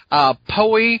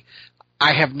 Poey,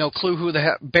 I have no clue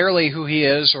barely who he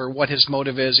is or what his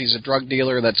motive is. He's a drug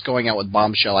dealer that's going out with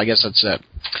Bombshell. I guess that's it.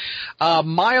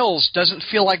 Miles doesn't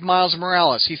feel like Miles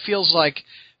Morales. He feels like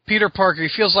Peter Parker. He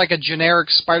feels like a generic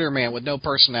Spider-Man with no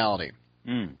personality.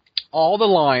 All the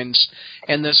lines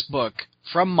in this book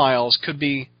from Miles could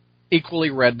be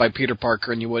equally read by Peter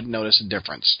Parker, and you wouldn't notice a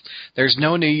difference. There's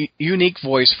no unique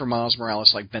voice for Miles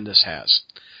Morales like Bendis has.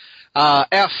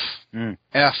 F.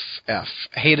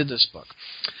 Hated this book.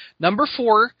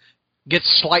 #4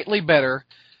 gets slightly better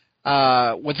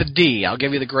with a D. I'll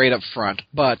give you the grade up front,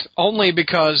 but only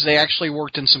because they actually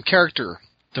worked in some character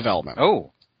development.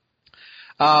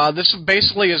 This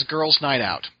basically is Girls' Night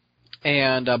Out.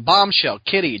 And Bombshell,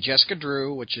 Kitty, Jessica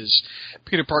Drew, which is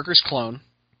Peter Parker's clone,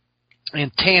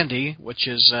 and Tandy, which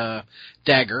is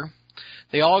Dagger.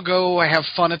 They all go have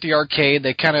fun at the arcade.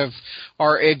 They kind of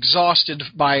are exhausted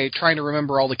by trying to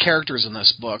remember all the characters in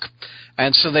this book.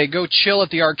 And so they go chill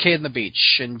at the arcade and the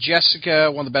beach. And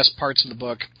Jessica, one of the best parts of the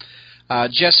book,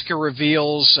 Jessica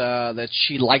reveals that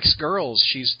she likes girls.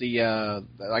 She's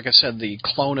like I said, the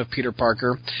clone of Peter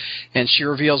Parker, and she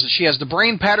reveals that she has the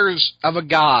brain patterns of a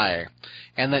guy,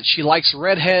 and that she likes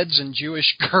redheads and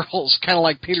Jewish girls, kind of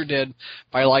like Peter did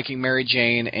by liking Mary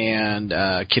Jane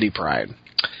and Kitty Pryde.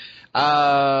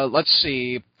 Let's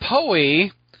see, Poe,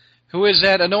 who is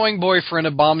that annoying boyfriend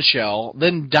of Bombshell,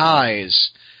 then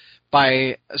dies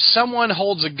by someone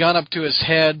holds a gun up to his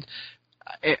head,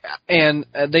 and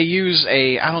they use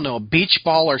a beach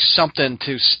ball or something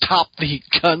to stop the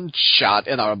gunshot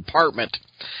in an apartment.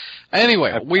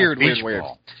 Anyway, weird.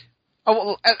 Ball. Oh,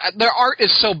 well, their art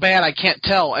is so bad I can't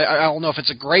tell. I don't know if it's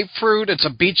a grapefruit, it's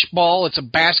a beach ball, it's a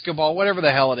basketball, whatever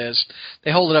the hell it is.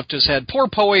 They hold it up to his head. Poor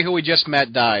Poe, who we just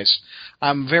met, dies.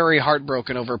 I'm very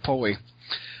heartbroken over Poe.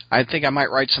 I think I might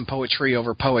write some poetry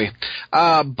over Poe.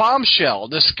 Bombshell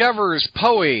discovers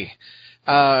Poe in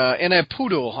a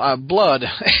poodle, blood.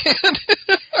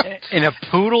 In a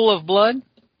poodle of blood?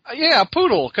 Yeah, a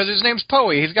poodle, because his name's Poe.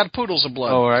 He's got poodles of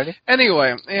blood. Oh, alrighty.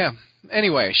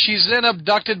 Anyway, she's then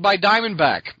abducted by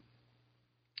Diamondback,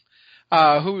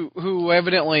 who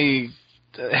evidently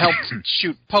helped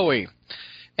shoot Poe.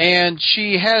 And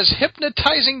she has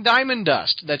hypnotizing diamond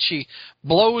dust that she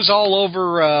blows all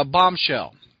over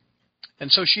Bombshell.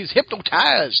 And so she's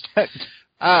hypnotized.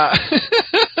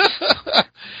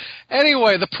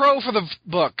 Anyway, the pro for the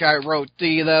book I wrote,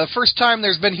 the first time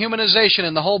there's been humanization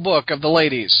in the whole book of the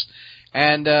ladies.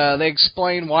 And they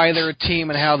explain why they're a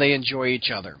team and how they enjoy each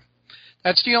other.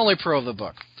 That's the only pro of the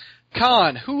book.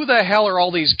 Con, who the hell are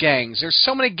all these gangs? There's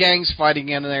so many gangs fighting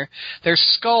in there. There's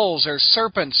skulls, there's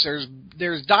serpents, there's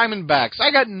diamondbacks.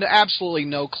 I got absolutely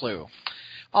no clue.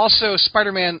 Also,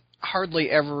 Spider-Man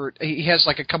hardly ever, he has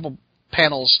like a couple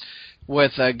panels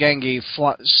with Gangi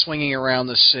swinging around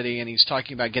the city, and he's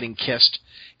talking about getting kissed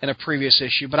in a previous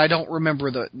issue, but I don't remember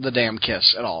the damn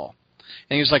kiss at all.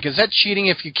 And he was like, is that cheating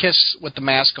if you kiss with the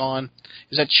mask on?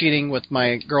 Is that cheating with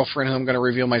my girlfriend who I'm going to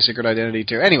reveal my secret identity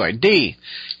to? Anyway, D.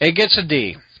 It gets a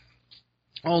D.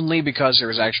 Only because there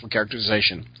was actual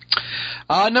characterization.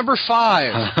 Number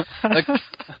 5.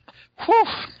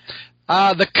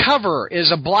 The cover is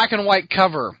a black and white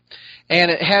cover, and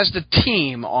it has the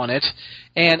team on it.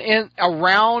 And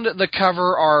around the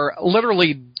cover are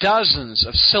literally dozens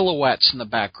of silhouettes in the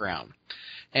background.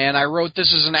 And I wrote,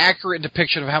 this is an accurate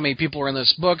depiction of how many people are in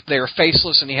this book. They are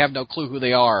faceless, and you have no clue who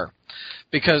they are.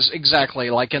 Because, exactly,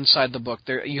 like inside the book,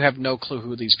 you have no clue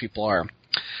who these people are.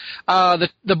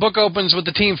 The book opens with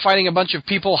the team fighting a bunch of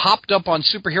people hopped up on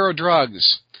superhero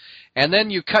drugs. And then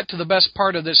you cut to the best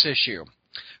part of this issue.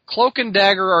 Cloak and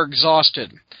Dagger are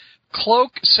exhausted.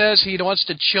 Cloak says he wants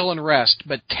to chill and rest,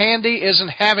 but Tandy isn't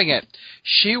having it.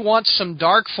 She wants some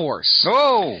Dark Force.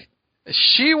 Oh!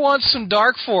 She wants some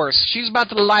Dark Force. She's about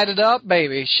to light it up,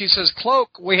 baby. She says,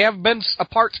 Cloak, we have been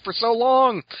apart for so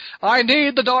long. I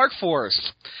need the Dark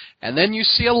Force. And then you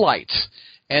see a light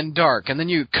and dark. And then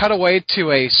you cut away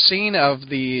to a scene of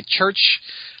the church,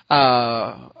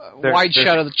 wide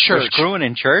shot of the church. They're screwing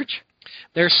in church?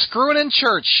 They're screwing in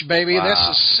church, baby. Wow. This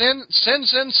is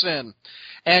sin.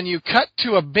 And you cut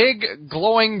to a big,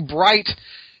 glowing, bright,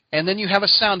 and then you have a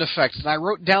sound effect. And I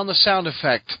wrote down the sound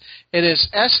effect. It is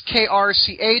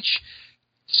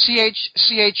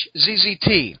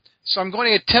SKRCHCHCHZZT. So I'm going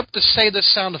to attempt to say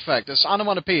this sound effect, this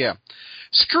onomatopoeia.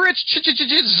 Scritch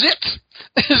zit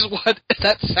is what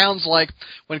that sounds like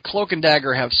when Cloak and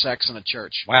Dagger have sex in a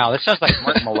church. Wow, that sounds like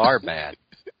Mark Millar bad.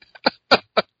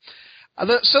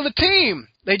 So the team,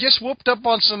 they just whooped up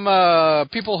on some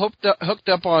people hooked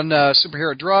up on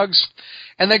superhero drugs,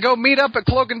 and they go meet up at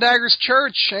Cloak and Dagger's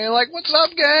church. And they're like, "What's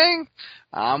up, gang?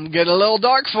 I'm getting a little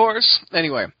Dark Force."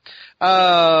 Anyway,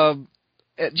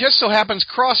 it just so happens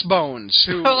Crossbones,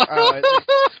 who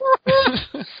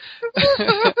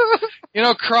you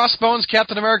know Crossbones,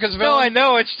 Captain America's villain. No, I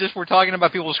know. It's just we're talking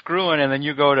about people screwing, and then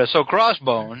you go to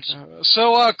Crossbones.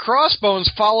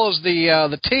 Crossbones follows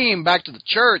the team back to the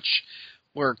church,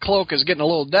 where Cloak is getting a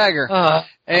little dagger,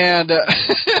 and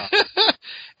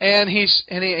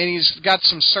he's got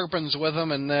some serpents with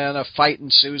him, and then a fight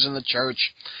ensues in the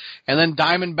church, and then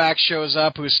Diamondback shows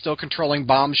up, who's still controlling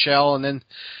Bombshell, and then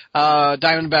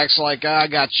Diamondback's like, I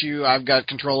got you, I've got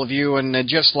control of you, and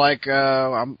just like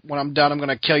when I'm done, I'm going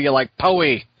to kill you like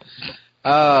Poe.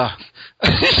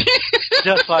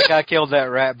 Just like I killed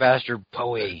that rat bastard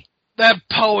Poe. That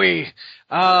Poe.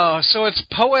 So it's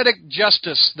poetic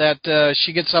justice that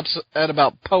she gets upset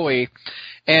about Poe,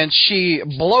 and she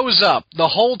blows up the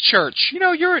whole church. You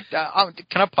know,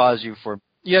 can I pause you for?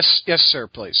 Yes, sir,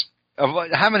 please.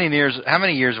 How many years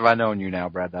have I known you now,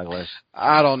 Brad Douglas?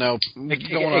 I don't know.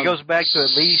 It goes back to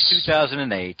at least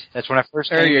 2008. That's when I first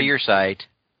came to your site.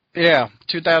 Yeah,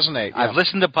 2008. Yeah. I've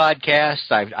listened to podcasts.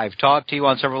 I've talked to you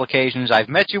on several occasions. I've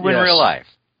met you in Yes. real life.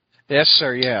 Yes,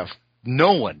 sir, you have.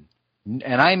 No one,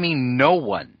 and I mean no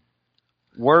one,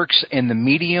 works in the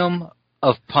medium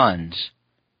of puns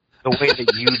the way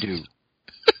that you do.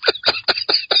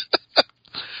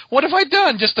 What have I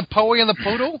done? Just the Poe and the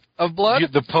Poodle of blood?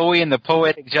 The Poe and the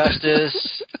Poetic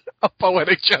Justice, A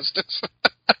poetic justice.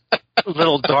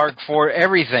 Little Dark for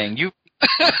everything. You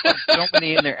put so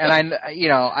many in there, and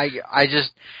I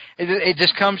just it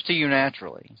just comes to you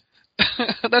naturally.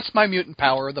 That's my mutant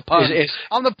power, the pun.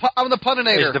 I'm the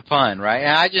puninator. Is the pun, right?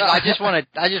 And I just want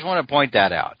to point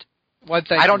that out. Well,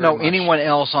 I don't know anyone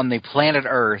else on the planet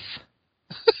Earth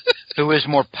who is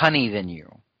more punny than you.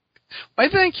 Why,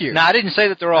 thank you. Now, I didn't say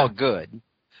that they're all good.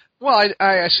 Well,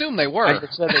 I assume they were. I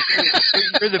just said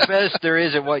that you're the best there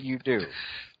is at what you do.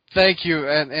 Thank you,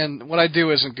 and what I do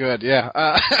isn't good. Yeah.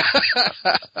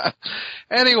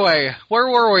 Anyway, where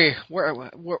were we?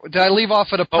 Where did I leave off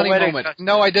at a punny moment? Justice.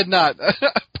 No, I did not.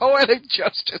 Poetic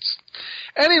justice.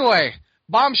 Anyway,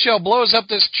 bombshell blows up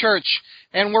this church,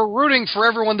 and we're rooting for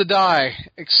everyone to die,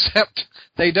 except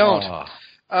they don't.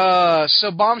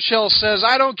 So Bombshell says,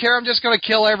 I don't care, I'm just going to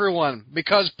kill everyone,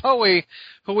 because Poe,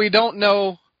 who we don't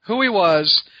know who he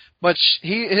was, but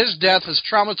his death has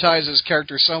traumatized his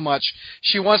character so much,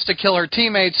 she wants to kill her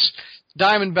teammates,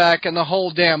 Diamondback, and the whole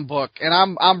damn book, and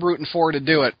I'm rooting for her to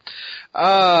do it.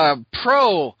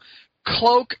 Pro,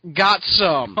 Cloak got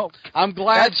some. I'm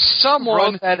glad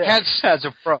someone had... As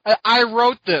a pro. I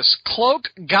wrote this. Cloak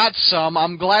got some.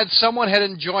 I'm glad someone had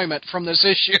enjoyment from this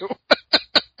issue.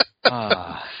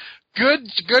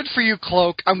 Good for you,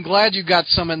 Cloak. I'm glad you got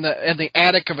some in the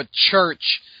attic of a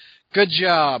church. Good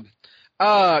job.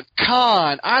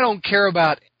 Khan, I don't care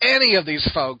about any of these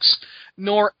folks,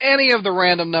 nor any of the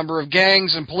random number of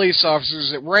gangs and police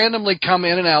officers that randomly come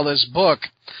in and out of this book.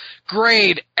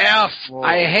 Grade F. Whoa.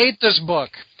 I hate this book.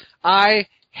 I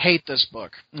hate this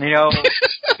book. You know,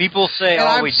 people say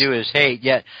all we do is hate,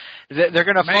 yet they're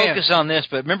going to focus on this,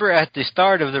 but remember at the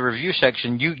start of the review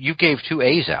section, you gave 2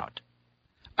 A's out.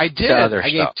 I did. I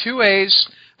gave 2 A's.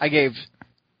 I gave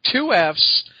 2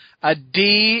 F's, a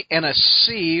D, and a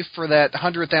C for that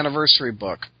 100th anniversary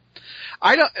book.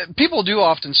 People do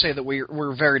often say that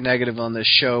we're very negative on this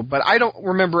show, but I don't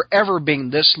remember ever being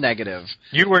this negative.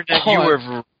 You were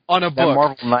on a book. The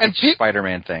Marvel Knights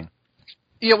Spider-Man thing.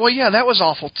 Yeah, well, yeah, that was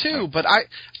awful too. But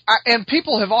and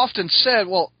people have often said,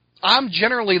 well, I'm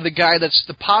generally the guy that's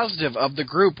the positive of the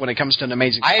group when it comes to an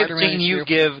Amazing Spider-Man. I have seen you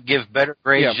give better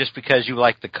grades just because you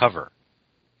like the cover.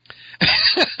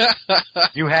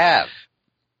 You have.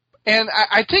 And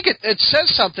I think it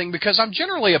says something because I'm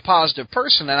generally a positive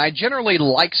person, and I generally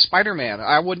like Spider-Man.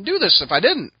 I wouldn't do this if I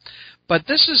didn't. But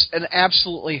this is an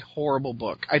absolutely horrible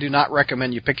book. I do not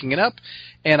recommend you picking it up,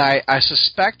 and I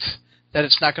suspect that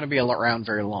it's not going to be around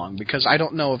very long because I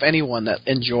don't know of anyone that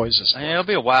enjoys this book. It'll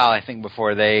be a while, I think,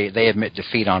 before they admit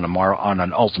defeat on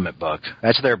an Ultimate book.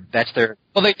 That's their.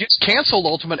 Well, they just canceled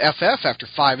Ultimate FF after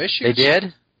 5 issues. They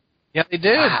did? Yeah, they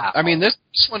did. Wow. I mean, this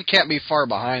one can't be far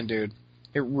behind, dude.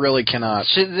 It really cannot.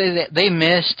 So they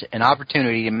missed an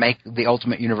opportunity to make the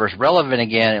Ultimate Universe relevant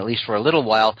again, at least for a little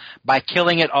while, by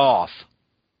killing it off.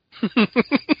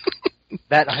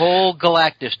 That whole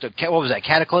Galactus, what was that,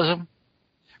 Cataclysm?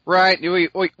 Right. We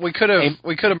could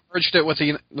have merged it with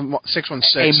the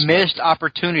 616. A missed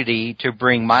opportunity to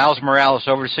bring Miles Morales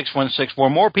over to 616, where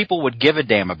more people would give a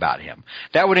damn about him.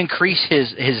 That would increase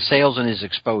his sales and his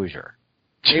exposure.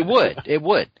 It would. It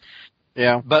would.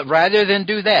 Yeah. But rather than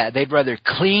do that, they'd rather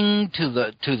cling to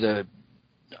the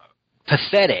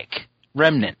pathetic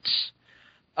remnants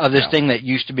of this thing that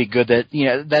used to be good,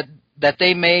 that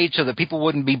they made so that people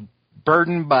wouldn't be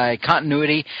burdened by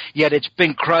continuity, yet it's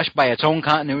been crushed by its own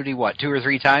continuity, 2 or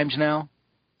 3 times now?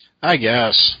 I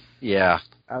guess. Yeah.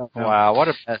 I don't know. Wow, what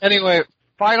a... Anyway,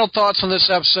 final thoughts on this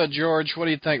episode, George. What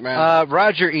do you think, man?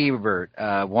 Roger Ebert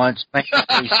once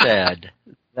famously said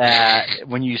that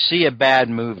when you see a bad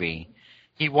movie,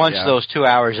 he wants those 2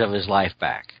 hours of his life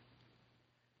back.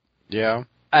 Yeah.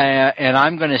 And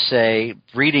I'm going to say,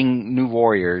 reading New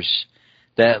Warriors,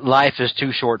 that life is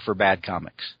too short for bad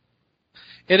comics.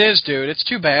 It is, dude. It's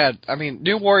too bad. I mean,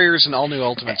 New Warriors and all New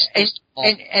Ultimates.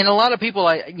 And a lot of people,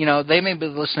 they may be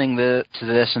listening to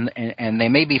this and they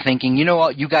may be thinking, you know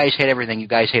what, you guys hate everything. You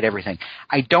guys hate everything.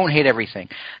 I don't hate everything.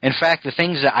 In fact, the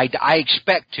things that I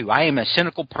expect to, I am a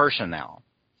cynical person now.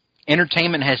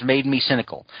 Entertainment has made me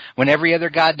cynical. When every other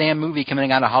goddamn movie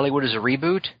coming out of Hollywood is a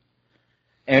reboot,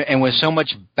 and with so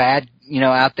much bad,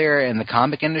 out there in the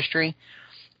comic industry,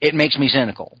 it makes me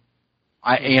cynical.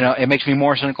 It makes me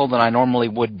more cynical than I normally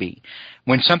would be.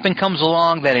 When something comes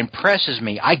along that impresses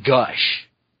me, I gush.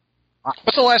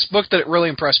 What's the last book that really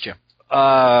impressed you?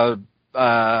 Spidey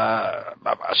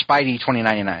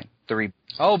 2099.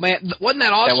 Oh man, wasn't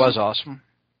that awesome? That was awesome.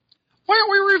 Why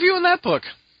aren't we reviewing that book?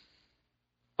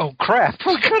 Oh crap!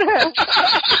 We could have.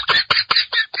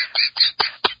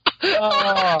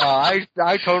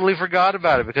 I totally forgot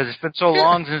about it because it's been so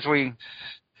long since we.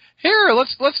 Here,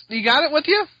 let's. You got it with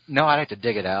you? No, I'd have to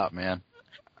dig it out, man.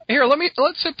 Here,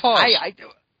 let's hit pause.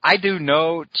 I do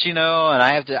notes, and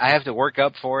I have to work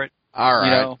up for it. All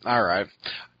right, all right.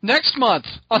 Next month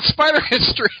on Spider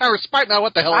History, or Spider. Now,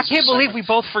 what the hell? I can't believe we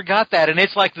both forgot that, and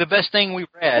it's like the best thing we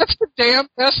read. That's the damn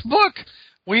best book.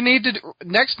 We need to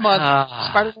next month.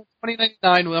 Spider-Man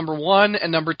 2099, number 1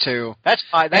 and number 2. That's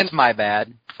my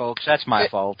bad, folks. That's my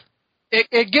fault.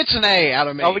 It gets an A out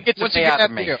of me. Oh, it gets an A out of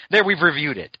me. There, we've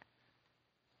reviewed it.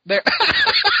 There.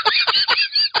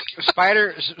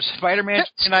 Spider-Man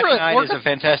 2099 is a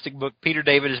fantastic book. Peter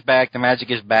David is back. The magic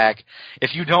is back.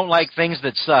 If you don't like things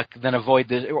that suck, then avoid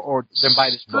this or then buy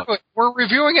this book. We're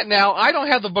reviewing it now. I don't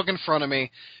have the book in front of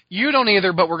me. You don't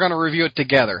either, but we're going to review it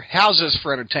together. How's this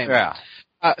for entertainment?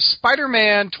 Yeah.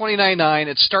 Spider-Man 2099,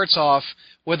 it starts off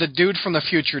with a dude from the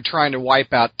future trying to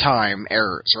wipe out time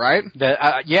errors, right?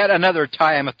 Yet another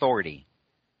time authority.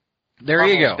 There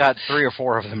you go. Got 3 or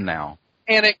 4 of them now.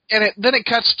 And then it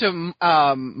cuts to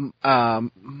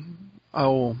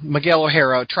Miguel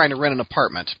O'Hara trying to rent an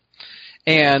apartment.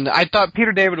 And I thought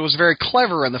Peter David was very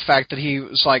clever in the fact that he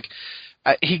was like,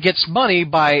 he gets money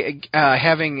by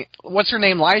having, what's her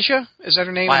name, Lyja? Is that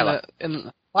her name? Lila.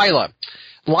 Lila.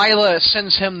 Lila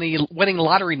sends him the winning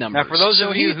lottery numbers. Now, for those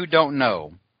of you who don't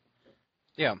know,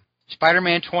 yeah,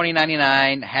 Spider-Man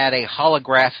 2099 had a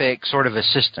holographic sort of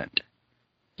assistant.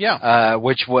 Yeah.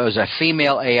 Which was a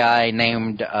female AI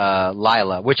named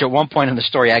Lila, which at one point in the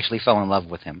story actually fell in love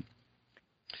with him.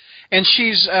 And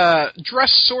she's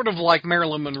dressed sort of like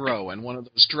Marilyn Monroe in one of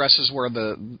those dresses where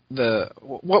what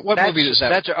movie is that?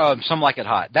 That's Some Like It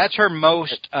Hot. That's her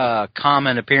most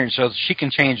common appearance, so she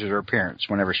can change her appearance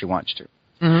whenever she wants to.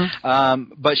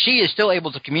 Mm-hmm. But she is still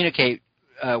able to communicate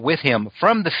with him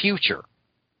from the future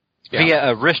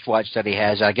via a wristwatch that he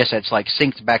has. I guess that's like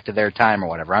synced back to their time or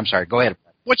whatever. I'm sorry. Go ahead.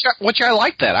 Which I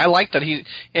like that. I like that he's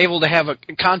able to have a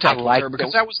contact with her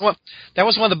because that was one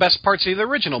of the best parts of the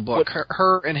original book.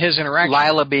 Her and his interaction.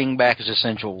 Lila being back is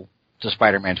essential to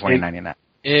Spider-Man 2099.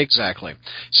 Exactly.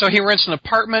 So he rents an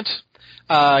apartment.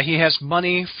 He has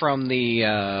money from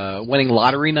the winning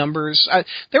lottery numbers.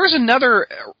 There was another.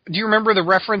 Do you remember the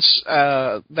reference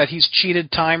that he's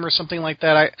cheated time or something like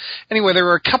that? Anyway, there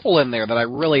were a couple in there that I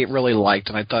really, really liked,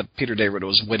 and I thought Peter David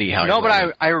was witty.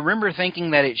 I remember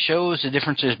thinking that it shows the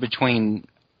differences between.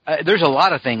 There's a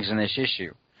lot of things in this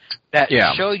issue that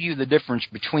show you the difference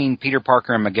between Peter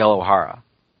Parker and Miguel O'Hara.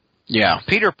 Yeah.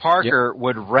 Peter Parker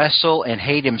would wrestle and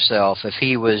hate himself if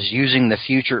he was using the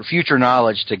future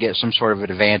knowledge to get some sort of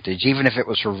an advantage, even if it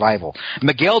was survival.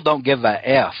 Miguel don't give a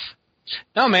F.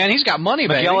 No, man, he's got money,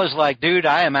 baby. Miguel is like, dude,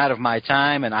 I am out of my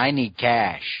time and I need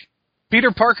cash.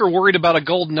 Peter Parker worried about a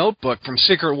gold notebook from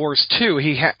Secret Wars 2.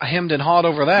 He hemmed and hawed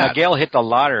over that. Miguel hit the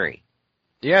lottery.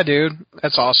 Yeah, dude.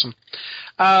 That's awesome.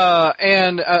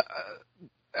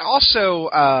 Also,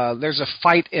 there's a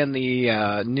fight in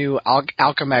the new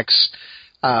Alchemax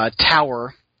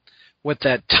tower with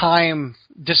that time.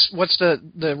 What's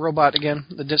the robot again?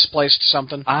 The displaced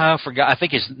something? I forgot. I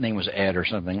think his name was Ed or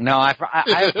something. No, I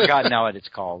have forgotten now what it's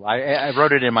called. I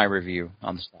wrote it in my review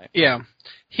on the site. Yeah,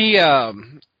 he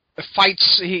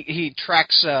fights. He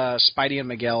tracks Spidey and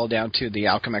Miguel down to the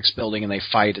Alchemax building, and they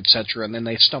fight, etc. And then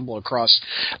they stumble across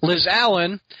Liz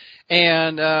Allen.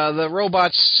 And the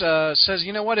robot says,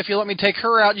 "You know what? If you let me take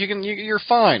her out, you're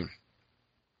fine,"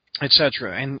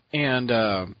 etc. And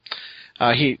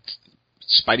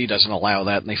Spidey doesn't allow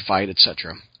that, and they fight,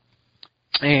 etc.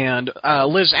 And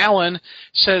Liz Allen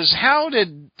says, "How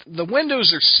did the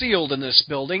windows are sealed in this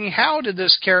building? How did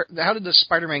this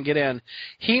Spider-Man get in?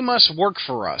 He must work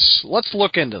for us. Let's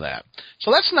look into that." So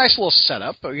that's a nice little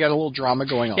setup. But we got a little drama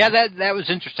going on. Yeah, that was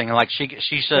interesting. Like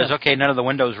she says, "Okay, none of the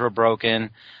windows were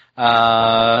broken."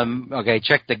 Okay,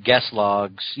 check the guest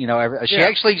logs. She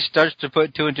actually starts to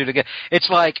put 2 and 2 together. It's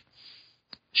like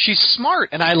she's smart,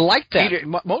 and I like that.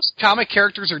 Most comic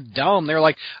characters are dumb. They're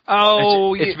like,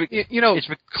 Clark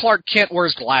Kent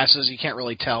wears glasses. You can't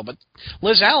really tell. But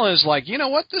Liz Allen is like, you know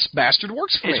what? This bastard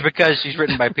works for me. It's because she's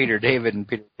written by Peter David, and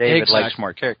Peter David likes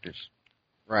smart characters.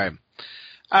 Right.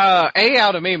 A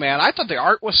out of me, man. I thought the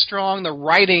art was strong. The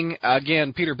writing,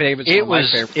 again, Peter David's one of my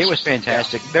favorites. It was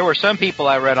fantastic. There were some people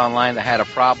I read online that had a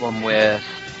problem with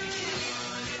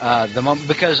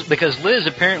because Liz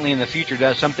apparently in the future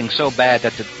does something so bad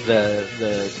that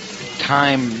the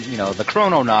time, the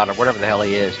chrononaut or whatever the hell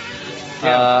he is,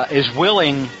 is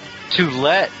willing to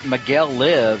let Miguel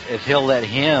live if he'll let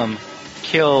him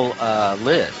kill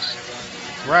Liz.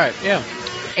 Right, yeah.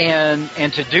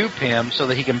 And to dupe him so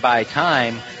that he can buy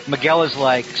time, Miguel is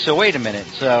like, so wait a minute,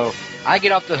 so I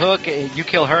get off the hook, you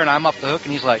kill her, and I'm off the hook,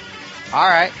 and he's like, all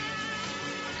right.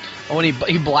 Oh, and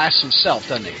he blasts himself,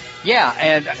 doesn't he? Yeah,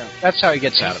 and that's how he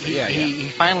gets out of it. He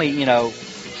finally,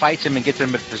 fights him and gets him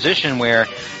in a position where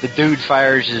the dude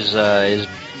fires his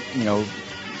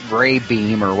ray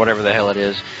beam or whatever the hell it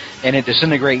is, and it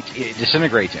disintegrates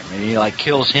him, and he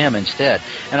kills him instead.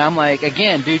 And I'm like,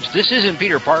 again, dudes, this isn't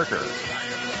Peter Parker.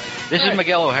 This is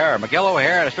Miguel O'Hara. Miguel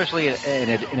O'Hara, especially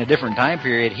in a different time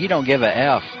period, he don't give a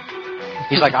F.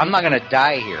 He's like, I'm not going to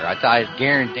die here. I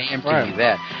guarantee you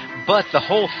that. But the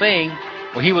whole thing,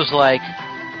 where he was like,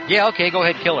 yeah, okay, go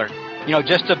ahead, kill her.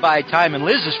 Just to buy time. And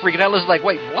Liz is freaking out. Liz is like,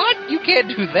 wait, what? You can't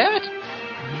do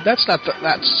that? That's not the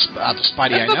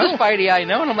Spidey I know. That's not the Spidey I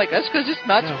know. And I'm like, that's because it's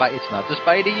not the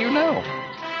Spidey you know.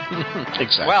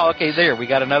 Exactly. Well, okay, there. We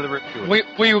got another review.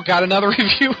 We got another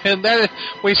review, and then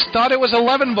we thought it was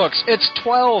 11 books. It's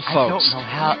 12, folks. I don't know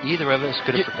how either of us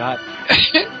could have forgotten.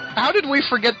 How did we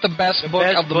forget the best book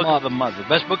of the month? The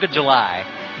best book of July.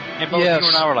 And both you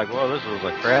and I were like, whoa, this was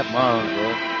a crap month.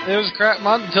 Bro. It was a crap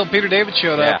month until Peter David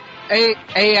showed up. A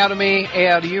out of me, A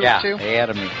out of you, yeah, too? A out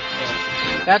of me.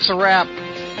 That's a wrap.